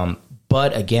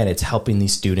 But again, it's helping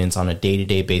these students on a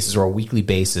day-to-day basis or a weekly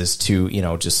basis to,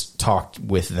 just talk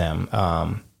with them.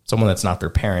 Someone that's not their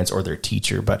parents or their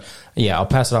teacher. But yeah, I'll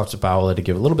pass it off to Paola to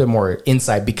give a little bit more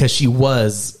insight because she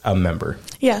was a member.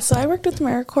 Yeah, so I worked with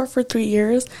AmeriCorps for 3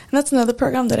 years, and that's another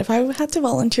program that if I had to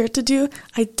volunteer to do,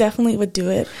 I definitely would do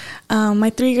it. My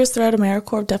 3 years throughout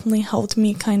AmeriCorps definitely helped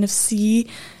me kind of see,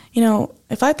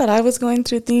 if I thought I was going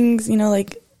through things,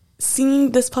 like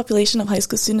seeing this population of high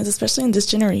school students, especially in this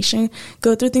generation,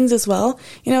 go through things as well,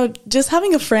 just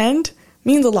having a friend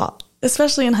means a lot,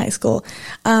 especially in high school.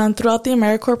 Throughout the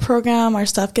AmeriCorps program, our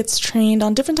staff gets trained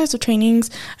on different types of trainings.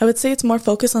 I would say it's more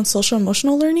focused on social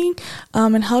emotional learning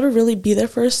and how to really be there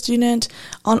for a student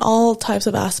on all types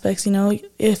of aspects.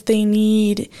 If they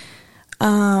need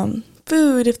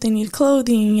food, if they need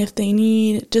clothing, if they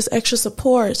need just extra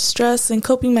support, stress and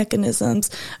coping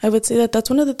mechanisms. I would say that that's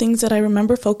one of the things that I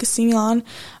remember focusing on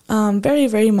very,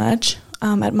 very much.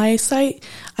 At my site,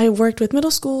 I worked with middle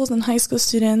schools and high school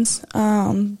students,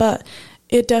 but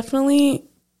it definitely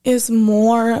is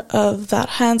more of that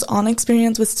hands-on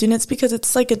experience with students because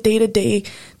it's like a day-to-day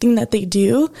thing that they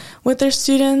do with their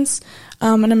students.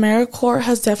 And AmeriCorps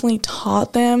has definitely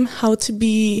taught them how to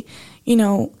be,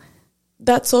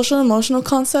 that social emotional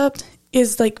concept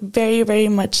is like very, very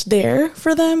much there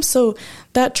for them. So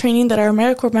that training that our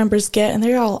AmeriCorps members get, and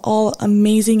they're all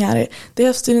amazing at it. They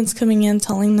have students coming in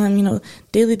telling them,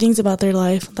 daily things about their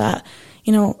life that,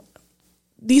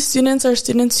 these students are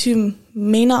students who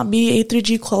may not be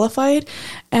A3G qualified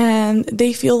and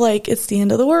they feel like it's the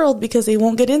end of the world because they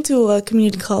won't get into a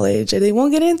community college or they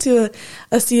won't get into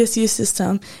a CSU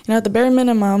system. At the bare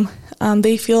minimum,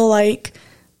 they feel like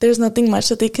there's nothing much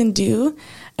that they can do.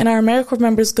 And our AmeriCorps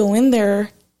members go in there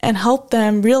and help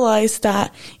them realize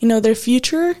that, their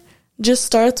future just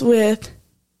starts with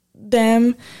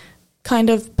them kind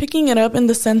of picking it up in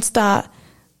the sense that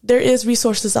there is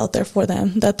resources out there for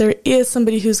them, that there is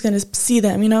somebody who's going to see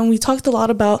them, and we talked a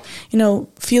lot about,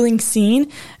 feeling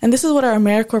seen. And this is what our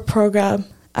AmeriCorps program,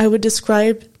 I would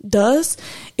describe, does,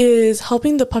 is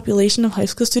helping the population of high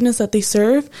school students that they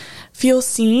serve feel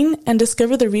seen and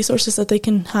discover the resources that they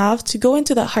can have to go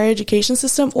into that higher education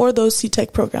system or those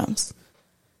CTEC programs.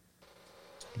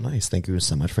 Nice. Thank you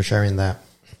so much for sharing that.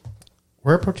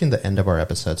 We're approaching the end of our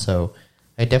episode, so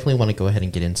I definitely want to go ahead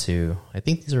and get into, I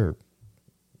think these are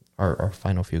our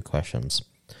final few questions.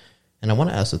 And I want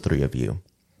to ask the three of you,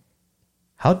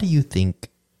 how do you think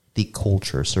the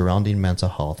culture surrounding mental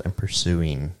health and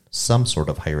pursuing some sort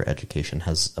of higher education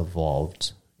has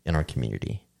evolved in our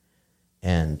community?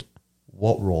 And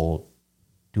what role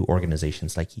do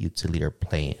organizations like Youth to Leader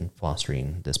play in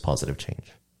fostering this positive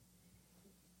change?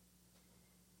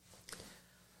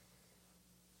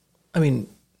 I mean,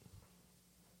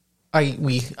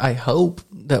 I hope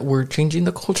that we're changing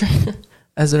the culture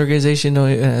as an organization,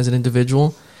 as an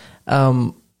individual.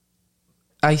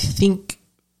 I think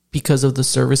because of the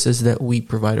services that we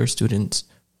provide our students,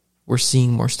 we're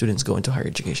seeing more students go into higher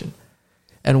education.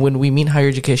 And when we mean higher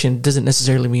education, it doesn't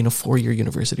necessarily mean a 4-year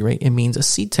university, right? It means a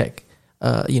CTEC,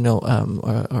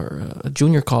 or a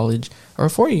junior college or a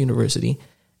 4-year university.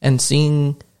 And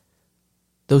seeing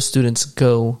those students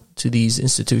go to these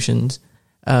institutions,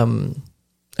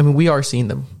 we are seeing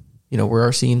them. We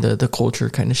are seeing the culture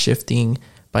kind of shifting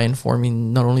by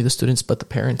informing not only the students, but the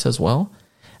parents as well.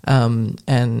 And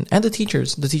the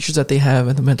teachers that they have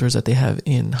and the mentors that they have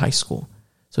in high school.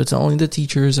 So it's not only the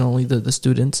teachers and only the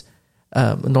students,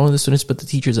 not only the students, but the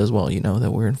teachers as well,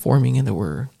 that we're informing and that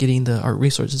we're getting our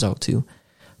resources out to.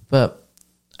 But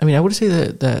I would say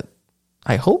that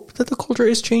I hope that the culture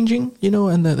is changing,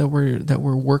 and that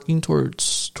we're working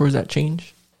towards that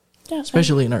change,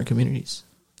 especially in our communities.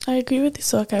 I agree with you,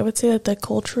 Soak. I would say that the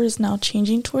culture is now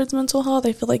changing towards mental health.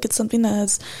 I feel like it's something that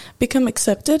has become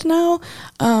accepted now,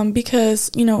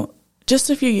 because, just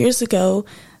a few years ago,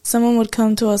 someone would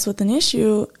come to us with an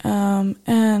issue,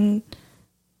 and,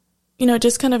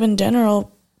 just kind of in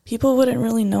general, people wouldn't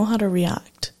really know how to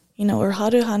react. or how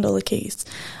to handle a case.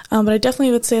 But I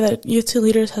definitely would say that Youth 2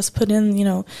 Leaders has put in,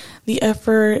 the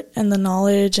effort and the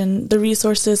knowledge and the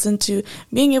resources into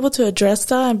being able to address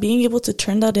that and being able to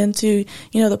turn that into,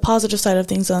 the positive side of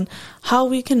things on how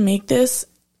we can make this,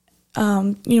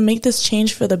 make this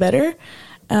change for the better,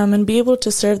 and be able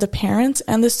to serve the parents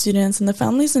and the students and the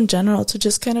families in general to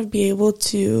just kind of be able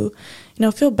to,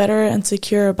 feel better and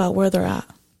secure about where they're at.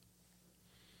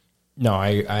 No,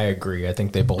 I agree. I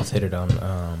think they both hit it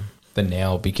on the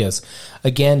nail because,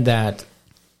 again, that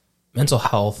mental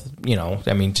health,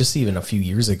 just even a few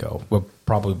years ago, well,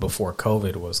 probably before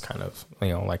COVID was kind of,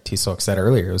 like T-Silk said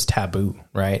earlier, it was taboo,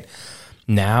 right?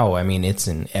 Now, it's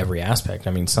in every aspect.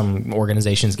 Some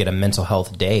organizations get a mental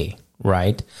health day,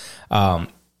 right?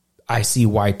 I see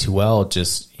Y2L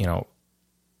just,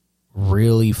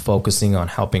 really focusing on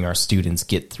helping our students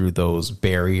get through those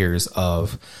barriers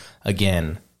of,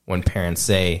 again, when parents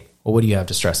say, well, what do you have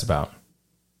to stress about?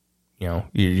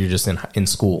 You're just in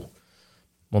school.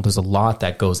 Well, there's a lot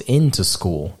that goes into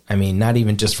school. Not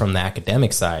even just from the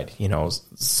academic side,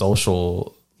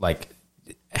 social, like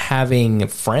having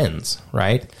friends,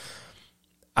 right?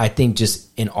 I think just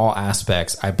in all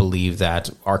aspects, I believe that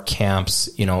our camps,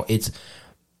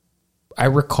 I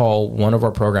recall one of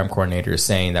our program coordinators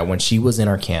saying that when she was in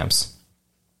our camps,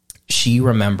 she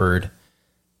remembered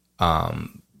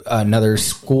another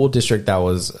school district that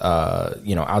was,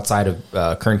 outside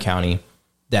of Kern County,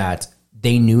 that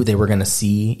they knew they were going to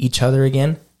see each other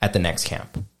again at the next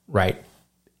camp, right?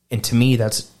 And to me,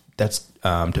 that's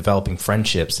developing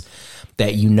friendships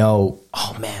that,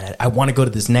 oh man, I want to go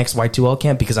to this next Y2L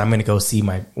camp because I'm going to go see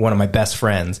one of my best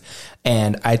friends.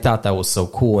 And I thought that was so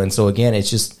cool. And so again, it's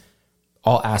just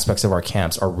all aspects of our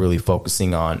camps are really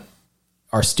focusing on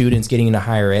our students getting into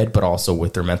higher ed, but also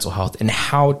with their mental health and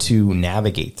how to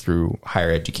navigate through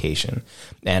higher education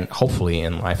and hopefully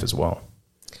in life as well.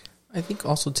 I think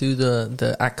also to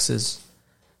the access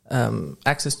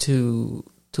to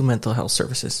mental health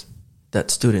services that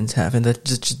students have and that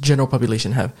just general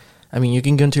population have. You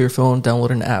can go into your phone, download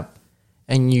an app,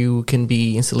 and you can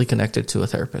be instantly connected to a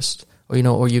therapist,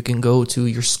 or you can go to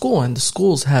your school and the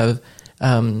schools have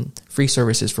free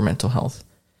services for mental health.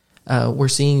 We're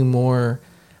seeing more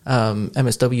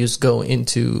MSWs go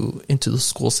into the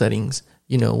school settings,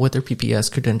 with their PPS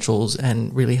credentials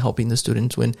and really helping the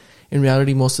students when in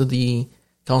reality, most of the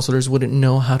counselors wouldn't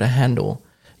know how to handle,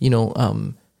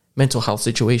 mental health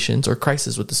situations or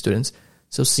crisis with the students.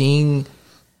 So seeing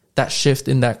that shift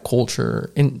in that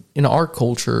culture, in our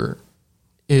culture,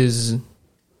 is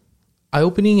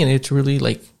eye-opening, and it's really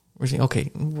like,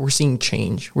 we're seeing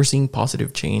change. We're seeing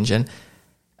positive change. And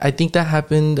I think that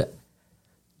happened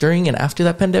during and after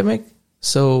that pandemic.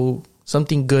 So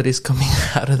something good is coming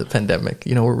out of the pandemic.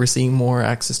 We're seeing more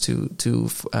access to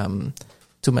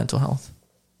mental health.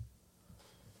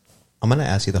 I'm going to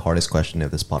ask you the hardest question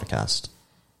of this podcast.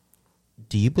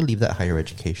 Do you believe that higher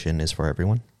education is for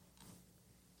everyone?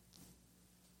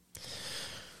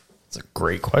 It's a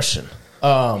great question.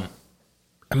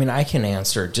 I can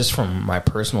answer just from my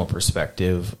personal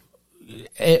perspective.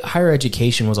 Higher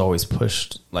education was always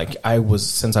pushed.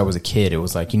 Since I was a kid, it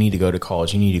was like, you need to go to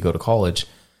college. You need to go to college.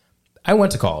 I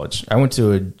went to college. I went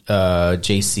to a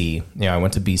JC. I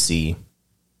went to BC.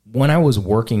 When I was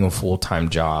working a full-time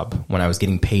job, when I was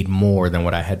getting paid more than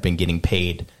what I had been getting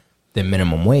paid the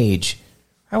minimum wage,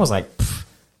 I was like,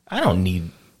 I don't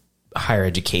need higher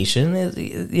education.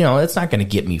 It's not going to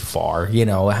get me far.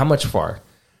 How much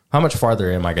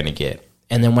farther am I going to get?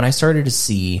 And then when I started to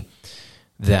see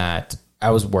that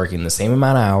I was working the same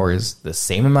amount of hours, the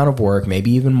same amount of work,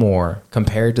 maybe even more,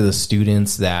 compared to the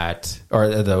students or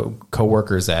the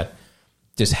coworkers that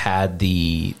just had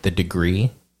the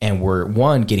degree and were,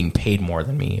 one, getting paid more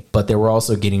than me, but they were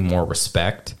also getting more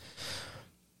respect.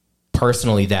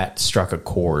 Personally, that struck a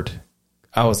chord.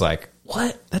 I was like,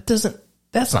 what?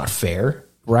 That's not fair,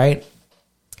 right?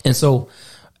 And so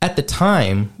at the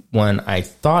time when I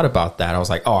thought about that, I was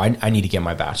like, oh, I need to get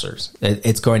my bachelor's.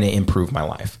 It's going to improve my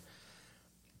life.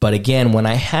 But again, when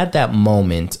I had that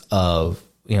moment of,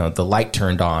 the light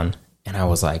turned on and I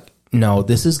was like, no,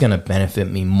 this is going to benefit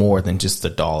me more than just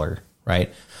 $1,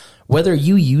 right? Whether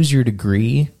you use your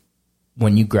degree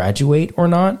when you graduate or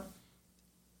not,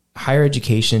 higher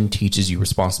education teaches you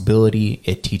responsibility.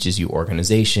 It teaches you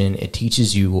organization. It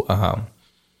teaches you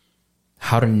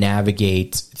how to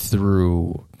navigate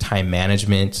through time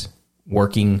management,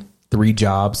 working 3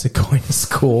 jobs, going to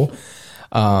school.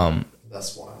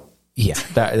 That's wild. Yeah,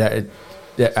 that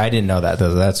I didn't know that,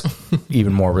 though. That's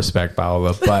even more respect,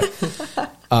 Paola. But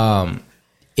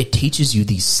it teaches you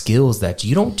these skills that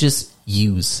you don't just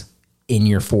use in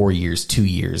your 4 years, 2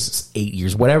 years, 8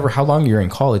 years, whatever, how long you're in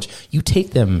college, you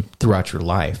take them throughout your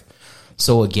life.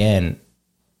 So again,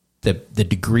 the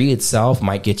degree itself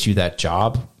might get you that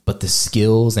job, but the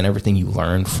skills and everything you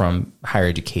learn from higher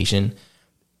education,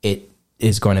 it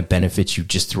is going to benefit you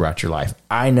just throughout your life.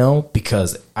 I know,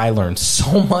 because I learned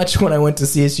so much when I went to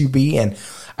CSUB, and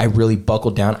I really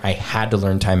buckled down. I had to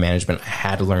learn time management. I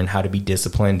had to learn how to be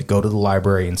disciplined, go to the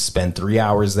library and spend 3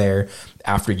 hours there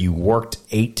after you worked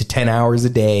 8 to 10 hours a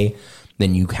day.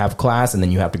 Then you have class, and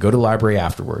then you have to go to the library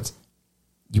afterwards.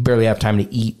 You barely have time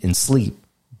to eat and sleep,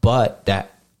 but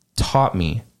that taught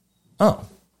me, oh,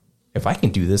 if I can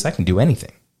do this, I can do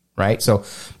anything, right? So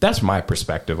that's my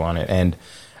perspective on it. And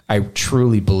I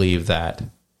truly believe that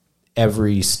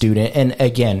every student, and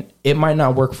again, it might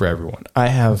not work for everyone. I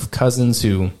have cousins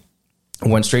who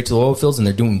went straight to the oil fields and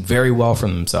they're doing very well for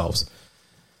themselves.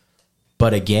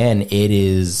 But again,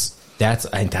 that's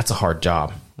a hard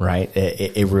job, right?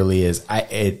 It really is.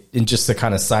 And just to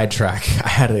kind of sidetrack,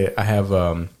 I have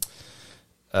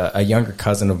a younger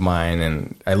cousin of mine,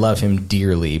 and I love him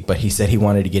dearly, but he said he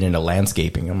wanted to get into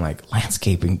landscaping. I'm like,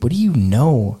 landscaping? What do you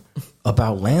know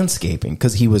about landscaping?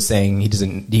 Because he was saying he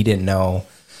didn't know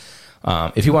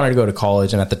if he wanted to go to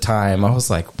college. And at the time, I was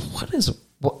like, what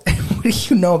do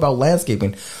you know about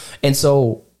landscaping? And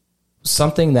so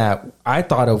something that I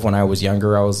thought of when I was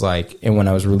younger, I was like, and when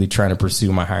I was really trying to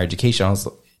pursue my higher education,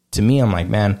 I'm like,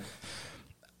 man,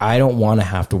 I don't want to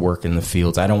have to work in the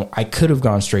fields. I could have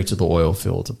gone straight to the oil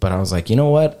field, but I was like, you know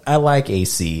what? I like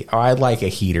AC, or I like a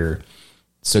heater.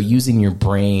 So using your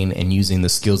brain and using the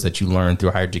skills that you learn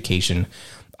through higher education,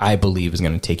 I believe is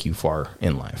going to take you far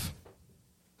in life.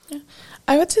 Yeah.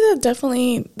 I would say that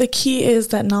definitely the key is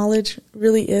that knowledge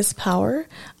really is power.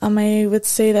 I would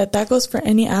say that goes for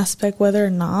any aspect, whether or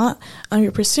not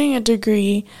you're pursuing a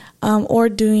degree or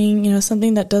doing,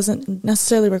 something that doesn't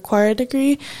necessarily require a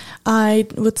degree. I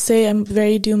would say I'm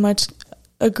do much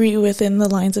agree within the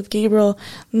lines of Gabriel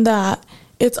that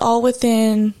it's all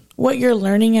within what you're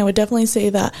learning. I would definitely say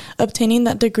that obtaining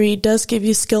that degree does give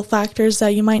you skill factors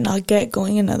that you might not get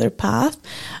going another path.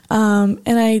 And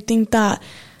I think that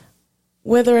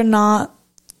whether or not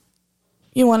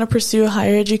you want to pursue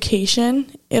higher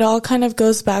education, it all kind of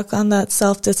goes back on that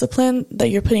self-discipline that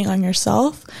you're putting on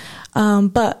yourself.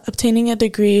 But obtaining a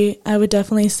degree, I would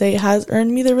definitely say, has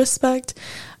earned me the respect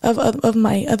of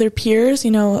my other peers,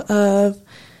 of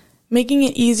making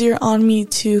it easier on me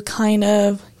to kind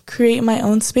of create my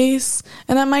own space.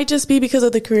 And that might just be because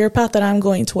of the career path that I'm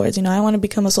going towards. I want to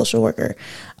become a social worker.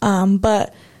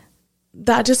 But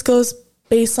that just goes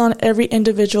based on every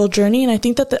individual journey. And I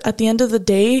think that at the end of the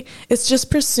day, it's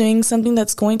just pursuing something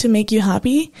that's going to make you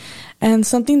happy and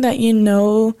something that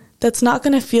that's not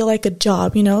going to feel like a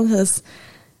job, because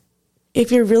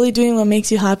if you're really doing what makes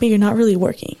you happy, you're not really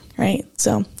working, right?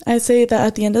 So I say that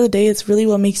at the end of the day, it's really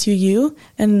what makes you you,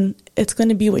 and it's going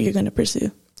to be what you're going to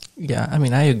pursue. Yeah,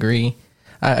 I agree.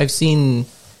 I've seen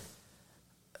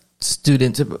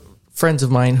students, friends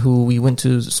of mine who we went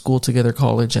to school together,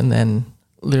 college, and then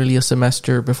literally a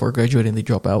semester before graduating, they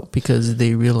drop out because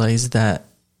they realize that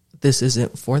this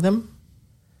isn't for them.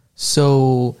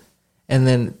 So, and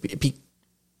then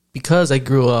because I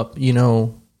grew up,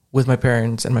 with my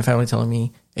parents and my family telling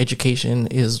me education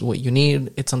is what you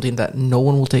need. It's something that no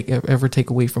one will ever take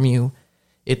away from you.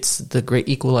 It's the great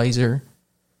equalizer.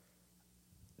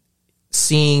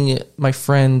 Seeing my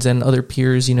friends and other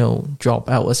peers, drop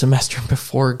out a semester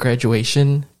before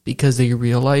graduation because they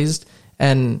realized,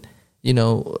 and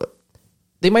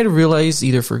they might have realized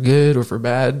either for good or for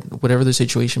bad, whatever the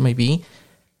situation might be.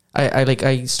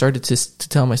 I started to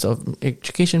tell myself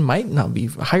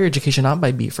higher education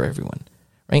might be for everyone,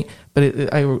 right?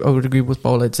 But I would agree with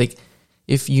Paula. It's like,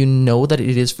 if you know that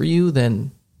it is for you,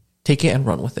 then take it and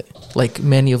run with it, like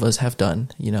many of us have done,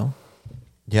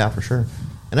 Yeah, for sure.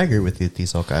 And I agree with you,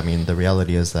 Tisoka. I mean, the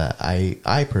reality is that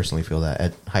I personally feel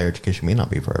that higher education may not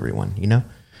be for everyone,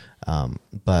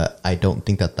 but I don't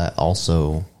think that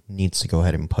also needs to go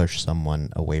ahead and push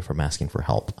someone away from asking for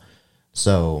help.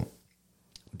 So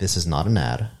this is not an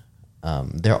ad.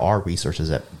 There are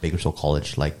resources at Bakersfield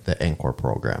College like the NCORE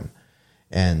program,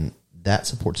 and that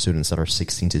supports students that are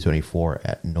 16 to 24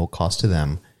 at no cost to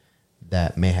them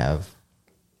that may have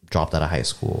dropped out of high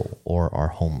school or are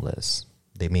homeless.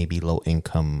 They may be low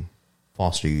income,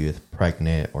 foster youth,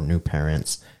 pregnant, or new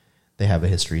parents. They have a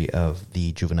history of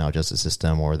the juvenile justice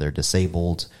system, or they're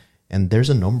disabled. And there's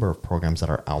a number of programs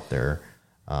that are out there,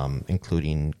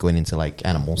 including going into like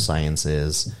animal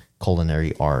sciences,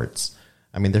 culinary arts.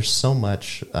 I mean, there's so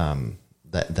much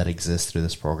that exists through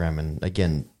this program. And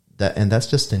again, that's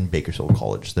just in Bakersfield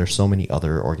College. There's so many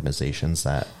other organizations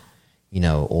that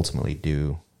ultimately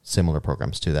do similar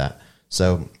programs to that.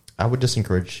 So I would just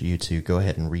encourage you to go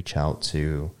ahead and reach out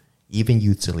to even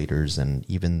youth leaders, and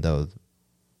even though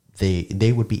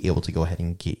they would be able to go ahead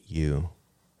and get you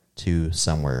to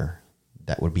somewhere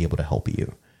that would be able to help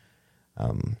you.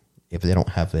 If they don't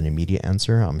have an immediate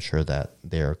answer, I'm sure that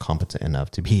they're competent enough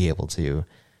to be able to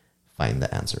find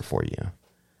the answer for you.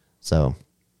 So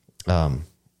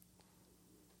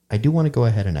I do want to go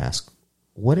ahead and ask,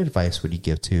 what advice would you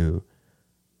give to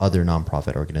other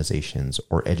nonprofit organizations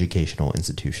or educational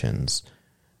institutions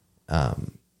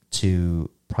to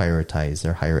prioritize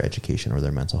their higher education or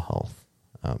their mental health,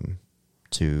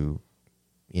 to,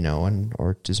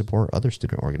 or to support other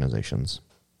student organizations?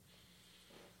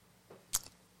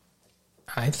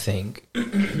 I think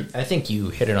you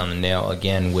hit it on the nail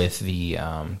again with the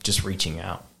just reaching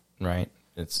out, right?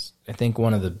 I think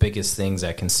one of the biggest things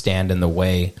that can stand in the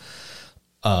way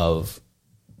of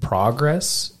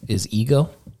progress is ego,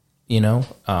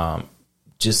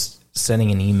 just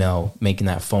sending an email, making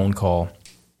that phone call.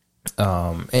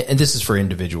 And this is for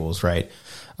individuals, right?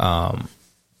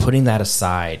 Putting that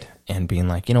aside and being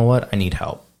like, you know what? I need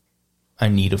help. I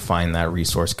need to find that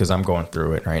resource because I'm going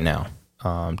through it right now.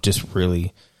 Just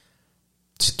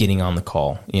getting on the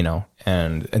call,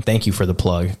 and thank you for the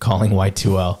plug, calling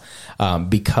Y2L,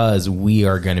 because we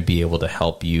are going to be able to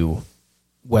help you,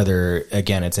 whether,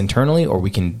 again, it's internally or we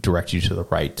can direct you to the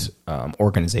right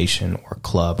organization or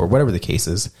club or whatever the case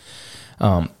is.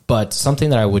 But something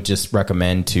that I would just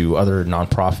recommend to other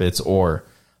nonprofits or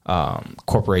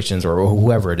corporations or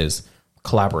whoever it is,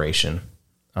 collaboration.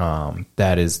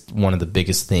 That is one of the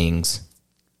biggest things.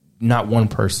 Not one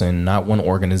person, not one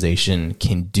organization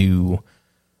can do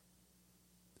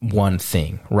one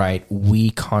thing, right? We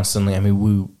constantly,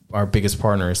 our biggest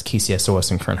partner is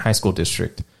KCSOS and Kern High School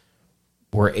District.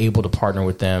 We're able to partner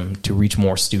with them to reach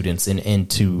more students and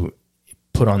to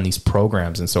put on these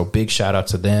programs. And so big shout out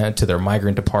to them, to their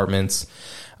migrant departments.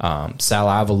 Sal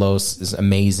Avalos is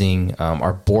amazing.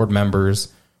 Our board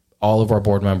members, all of our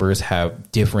board members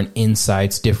have different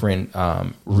insights, different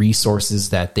resources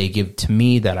that they give to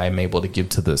me that I'm able to give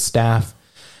to the staff.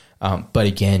 But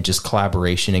again, just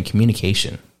collaboration and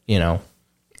communication,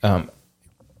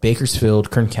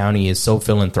 Bakersfield, Kern County is so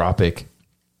philanthropic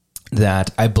that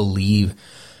I believe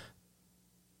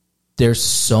there's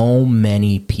so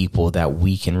many people that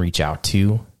we can reach out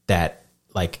to that,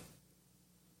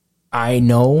 I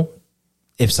know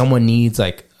if someone needs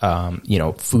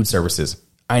food services,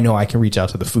 I know I can reach out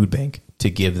to the food bank to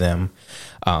give them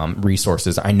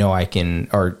resources. I know I can,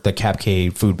 or the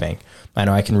Capcade Food Bank. I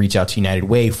know I can reach out to United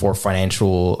Way for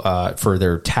financial, for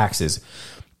their taxes.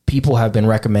 People have been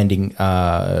recommending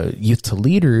youth to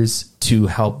leaders to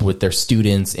help with their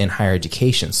students in higher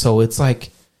education. So it's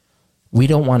we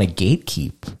don't want to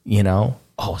gatekeep,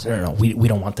 Oh, no, we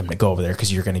don't want them to go over there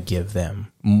because you're going to give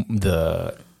them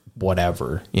the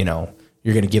whatever, you're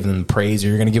going to give them praise or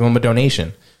you're going to give them a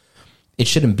donation. It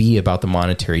shouldn't be about the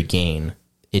monetary gain.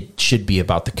 It should be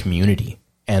about the community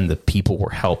and the people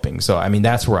we're helping. So,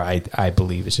 that's where I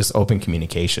believe it's just open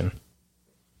communication.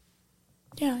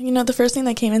 Yeah, the first thing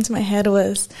that came into my head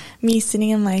was me sitting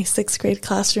in my 6th grade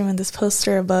classroom and this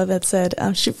poster above that said,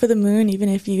 shoot for the moon, even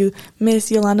if you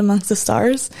miss, you'll land amongst the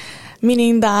stars.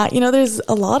 Meaning that, there's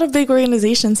a lot of big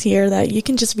organizations here that you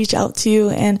can just reach out to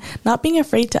and not being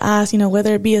afraid to ask,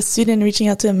 whether it be a student reaching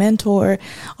out to a mentor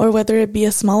or whether it be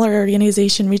a smaller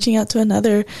organization reaching out to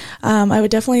another. I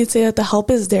would definitely say that the help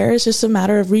is there. It's just a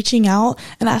matter of reaching out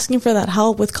and asking for that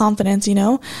help with confidence,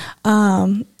 and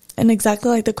exactly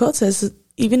like the quote says,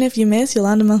 even if you miss, you'll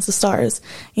land amongst the stars.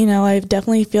 I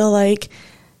definitely feel like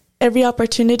every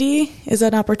opportunity is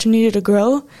an opportunity to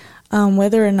grow,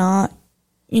 whether or not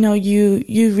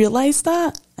you realize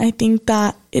that. I think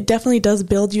that it definitely does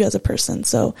build you as a person,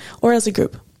 or as a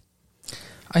group.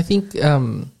 I think,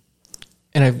 and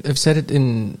I've said it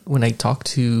when I talk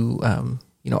to,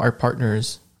 our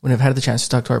partners, when I've had the chance to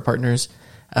talk to our partners,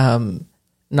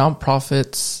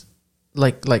 nonprofits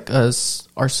like us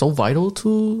are so vital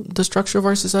to the structure of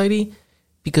our society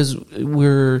because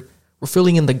we're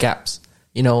filling in the gaps,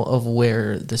 of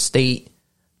where the state,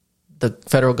 the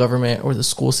federal government or the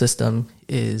school system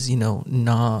is,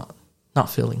 not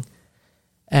filling.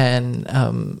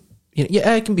 And,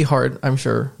 it can be hard, I'm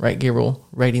sure, right, Gabriel,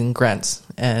 writing grants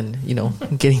and,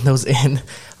 getting those in.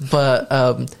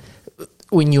 But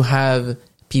when you have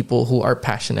people who are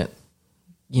passionate,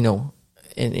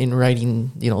 in writing,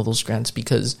 those grants,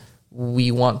 because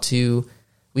we want the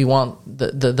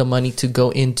money to go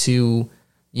into,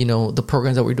 the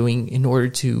programs that we're doing in order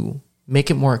to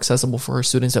make it more accessible for our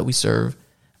students that we serve,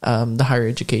 the higher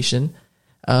education.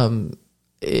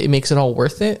 It makes it all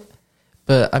worth it.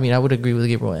 But I mean, I would agree with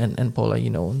Gabriel and Paula,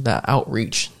 that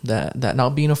outreach, that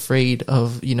not being afraid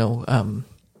of,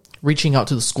 reaching out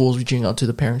to the schools, reaching out to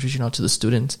the parents, reaching out to the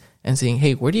students and saying,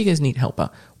 hey, where do you guys need help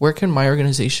at? Where can my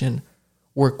organization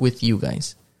work with you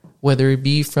guys? Whether it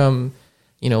be from,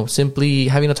 simply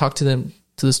having to talk to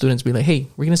the students, be like, hey,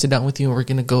 we're going to sit down with you and we're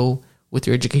going to go with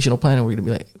your educational plan. And we're going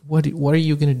to be like, what are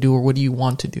you going to do, or what do you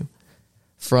want to do?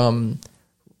 From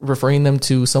referring them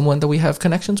to someone that we have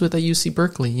connections with at UC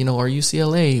Berkeley, or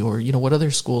UCLA, or, what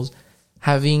other schools,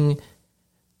 having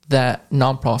that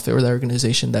nonprofit or that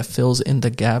organization that fills in the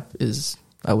gap is,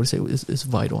 I would say, is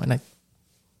vital. And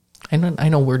I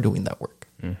know we're doing that work.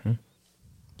 Mm-hmm.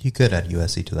 You could add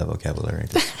USC to that vocabulary.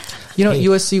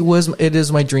 USC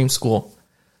is my dream school.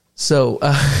 So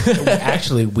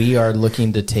actually, we are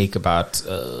looking to take about,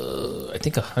 I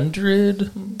think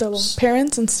 100 the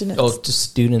parents and students. Oh, just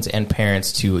students and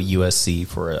parents to USC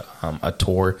for a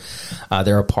tour.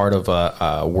 They're a part of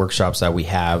workshops that we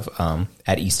have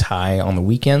at East High on the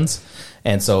weekends,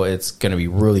 and so it's going to be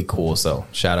really cool. So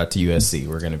shout out to USC.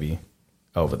 We're going to be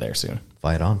over there soon.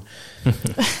 Fight on.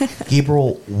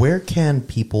 Gabriel, where can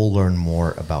people learn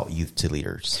more about Youth to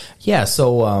Leaders? Yeah,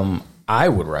 so I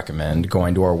would recommend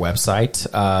going to our website.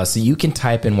 So you can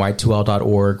type in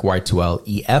y2l.org,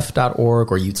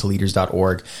 y2lef.org, or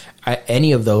youthtoleaders.org.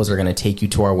 Any of those are going to take you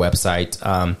to our website.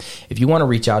 If you want to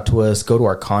reach out to us, go to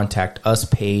our Contact Us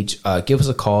page. Give us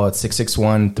a call at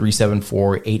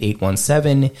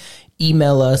 661-374-8817.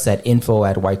 Email us at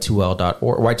info@y2l.org,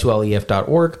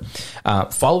 y2lef.org.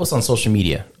 Follow us on social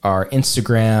media, our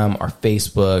Instagram, our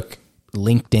Facebook,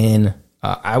 LinkedIn.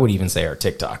 I would even say our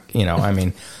TikTok.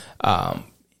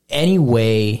 Any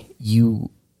way you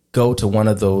go to one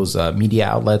of those media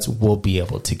outlets, we'll be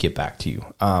able to get back to you.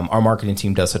 Our marketing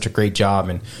team does such a great job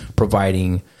in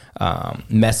providing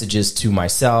messages to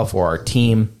myself or our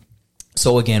team.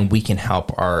 So again, we can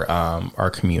help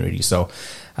our community. So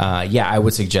I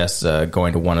would suggest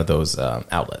going to one of those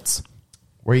outlets.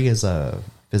 Where are you guys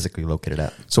physically located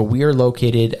at? So we are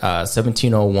located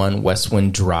 1701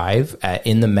 Westwind Drive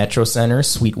in the Metro Center,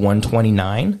 Suite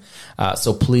 129.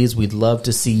 So please, we'd love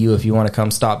to see you if you want to come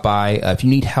stop by. If you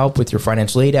need help with your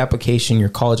financial aid application, your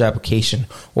college application,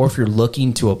 or if you're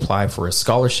looking to apply for a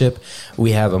scholarship,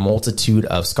 we have a multitude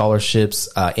of scholarships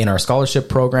in our scholarship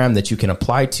program that you can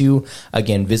apply to.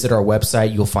 Again, visit our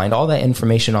website. You'll find all that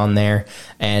information on there.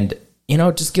 And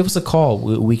just give us a call.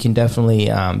 We can definitely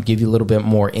give you a little bit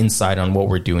more insight on what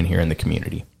we're doing here in the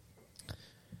community.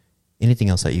 Anything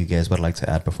else that you guys would like to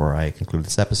add before I conclude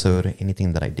this episode?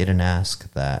 Anything that I didn't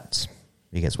ask that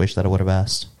you guys wish that I would have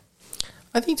asked?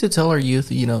 I think to tell our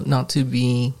youth, not to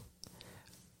be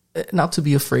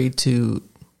afraid to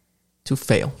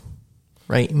fail,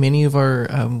 right? Many of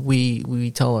our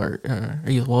we tell our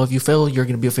youth, well, if you fail, you're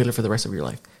going to be a failure for the rest of your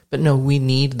life. But no, we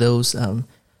need those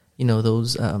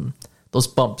those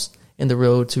bumps in the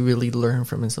road to really learn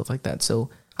from and stuff like that. So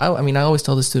I always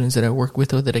tell the students that I work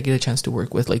with or that I get a chance to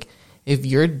work with, like, if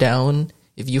you're down,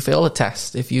 if you fail a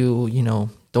test, if you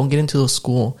don't get into a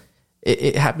school,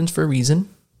 it happens for a reason.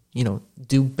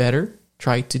 Do better,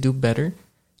 try to do better.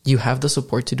 You have the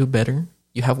support to do better.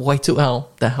 You have Y2L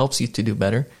that helps you to do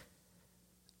better.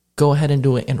 Go ahead and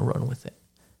do it and run with it.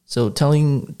 So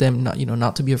telling them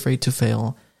not to be afraid to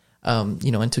fail,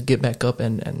 and to get back up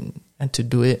and to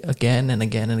do it again and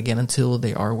again and again until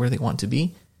they are where they want to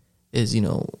be is,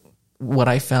 what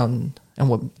I found and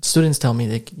what students tell me,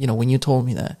 like, when you told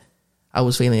me that I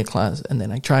was failing a class and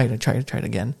then I tried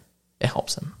again, it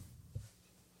helps them.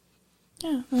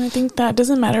 Yeah, and I think that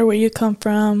doesn't matter where you come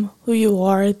from, who you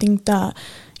are. I think that,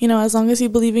 as long as you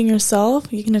believe in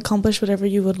yourself, you can accomplish whatever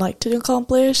you would like to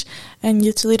accomplish. And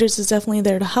Youth to Leaders is definitely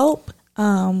there to help.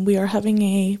 We are having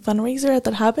a fundraiser at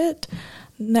The Habit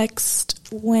next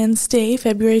Wednesday,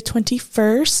 February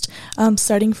 21st,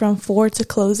 starting from 4 to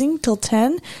closing till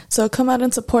 10. So come out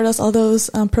and support us. All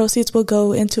those proceeds will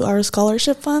go into our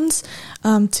scholarship funds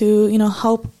to,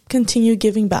 help continue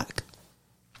giving back.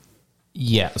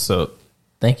 Yeah, so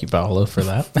thank you, Paolo, for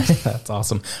that. That's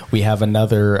awesome. We have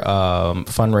another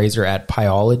fundraiser at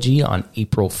Pyology on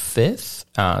April 5th.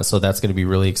 So that's going to be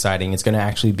really exciting. It's going to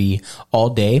actually be all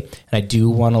day. And I do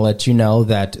want to let you know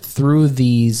that through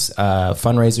these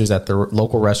fundraisers at the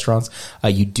local restaurants,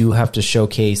 you do have to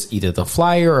showcase either the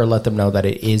flyer or let them know that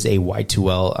it is a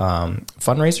Y2L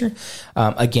fundraiser.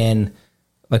 Again,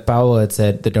 like Paolo had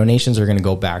said, the donations are going to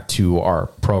go back to our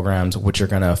programs, which are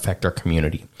going to affect our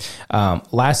community.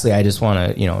 Lastly, I just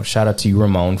want to, shout out to you,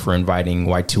 Ramon, for inviting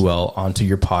Y2L onto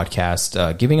your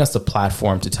podcast, giving us the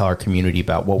platform to tell our community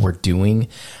about what we're doing.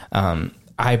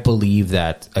 I believe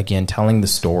that, again, telling the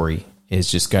story is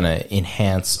just going to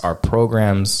enhance our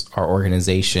programs, our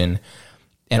organization,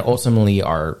 and ultimately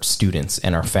our students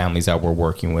and our families that we're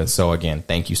working with. So again,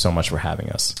 thank you so much for having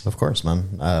us. Of course,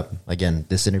 man. Again,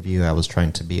 this interview, I was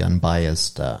trying to be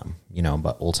unbiased,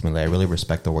 but ultimately I really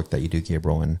respect the work that you do,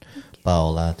 Gabriel and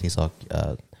Paola, Tizoc.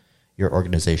 Your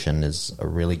organization is a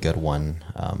really good one.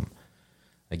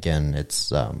 Again,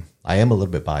 it's I am a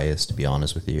little bit biased, to be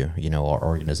honest with you. Our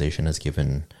organization has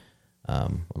given a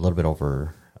little bit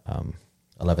over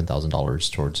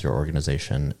 $11,000 towards your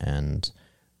organization, and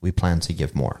we plan to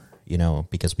give more,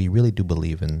 because we really do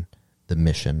believe in the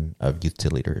mission of Youth to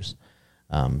Leaders.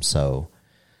 So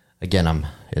again,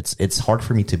 it's hard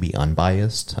for me to be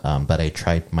unbiased, but I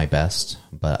tried my best.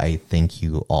 But I thank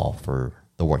you all for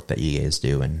the work that you guys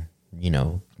do, and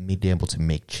me being able to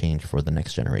make change for the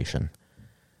next generation.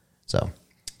 So,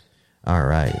 all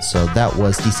right. So that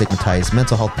was Destigmatized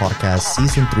Mental Health Podcast,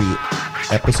 Season 3,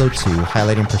 Episode 2,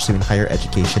 highlighting pursuing higher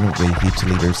education with Youth to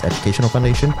Leaders Educational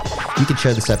Foundation. You can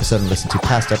share this episode and listen to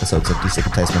past episodes of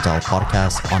Destigmatized Mental Health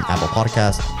Podcast on Apple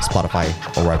Podcasts, Spotify,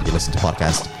 or wherever you listen to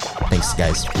podcasts. Thanks,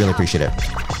 guys. Really appreciate it.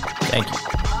 Thank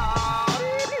you.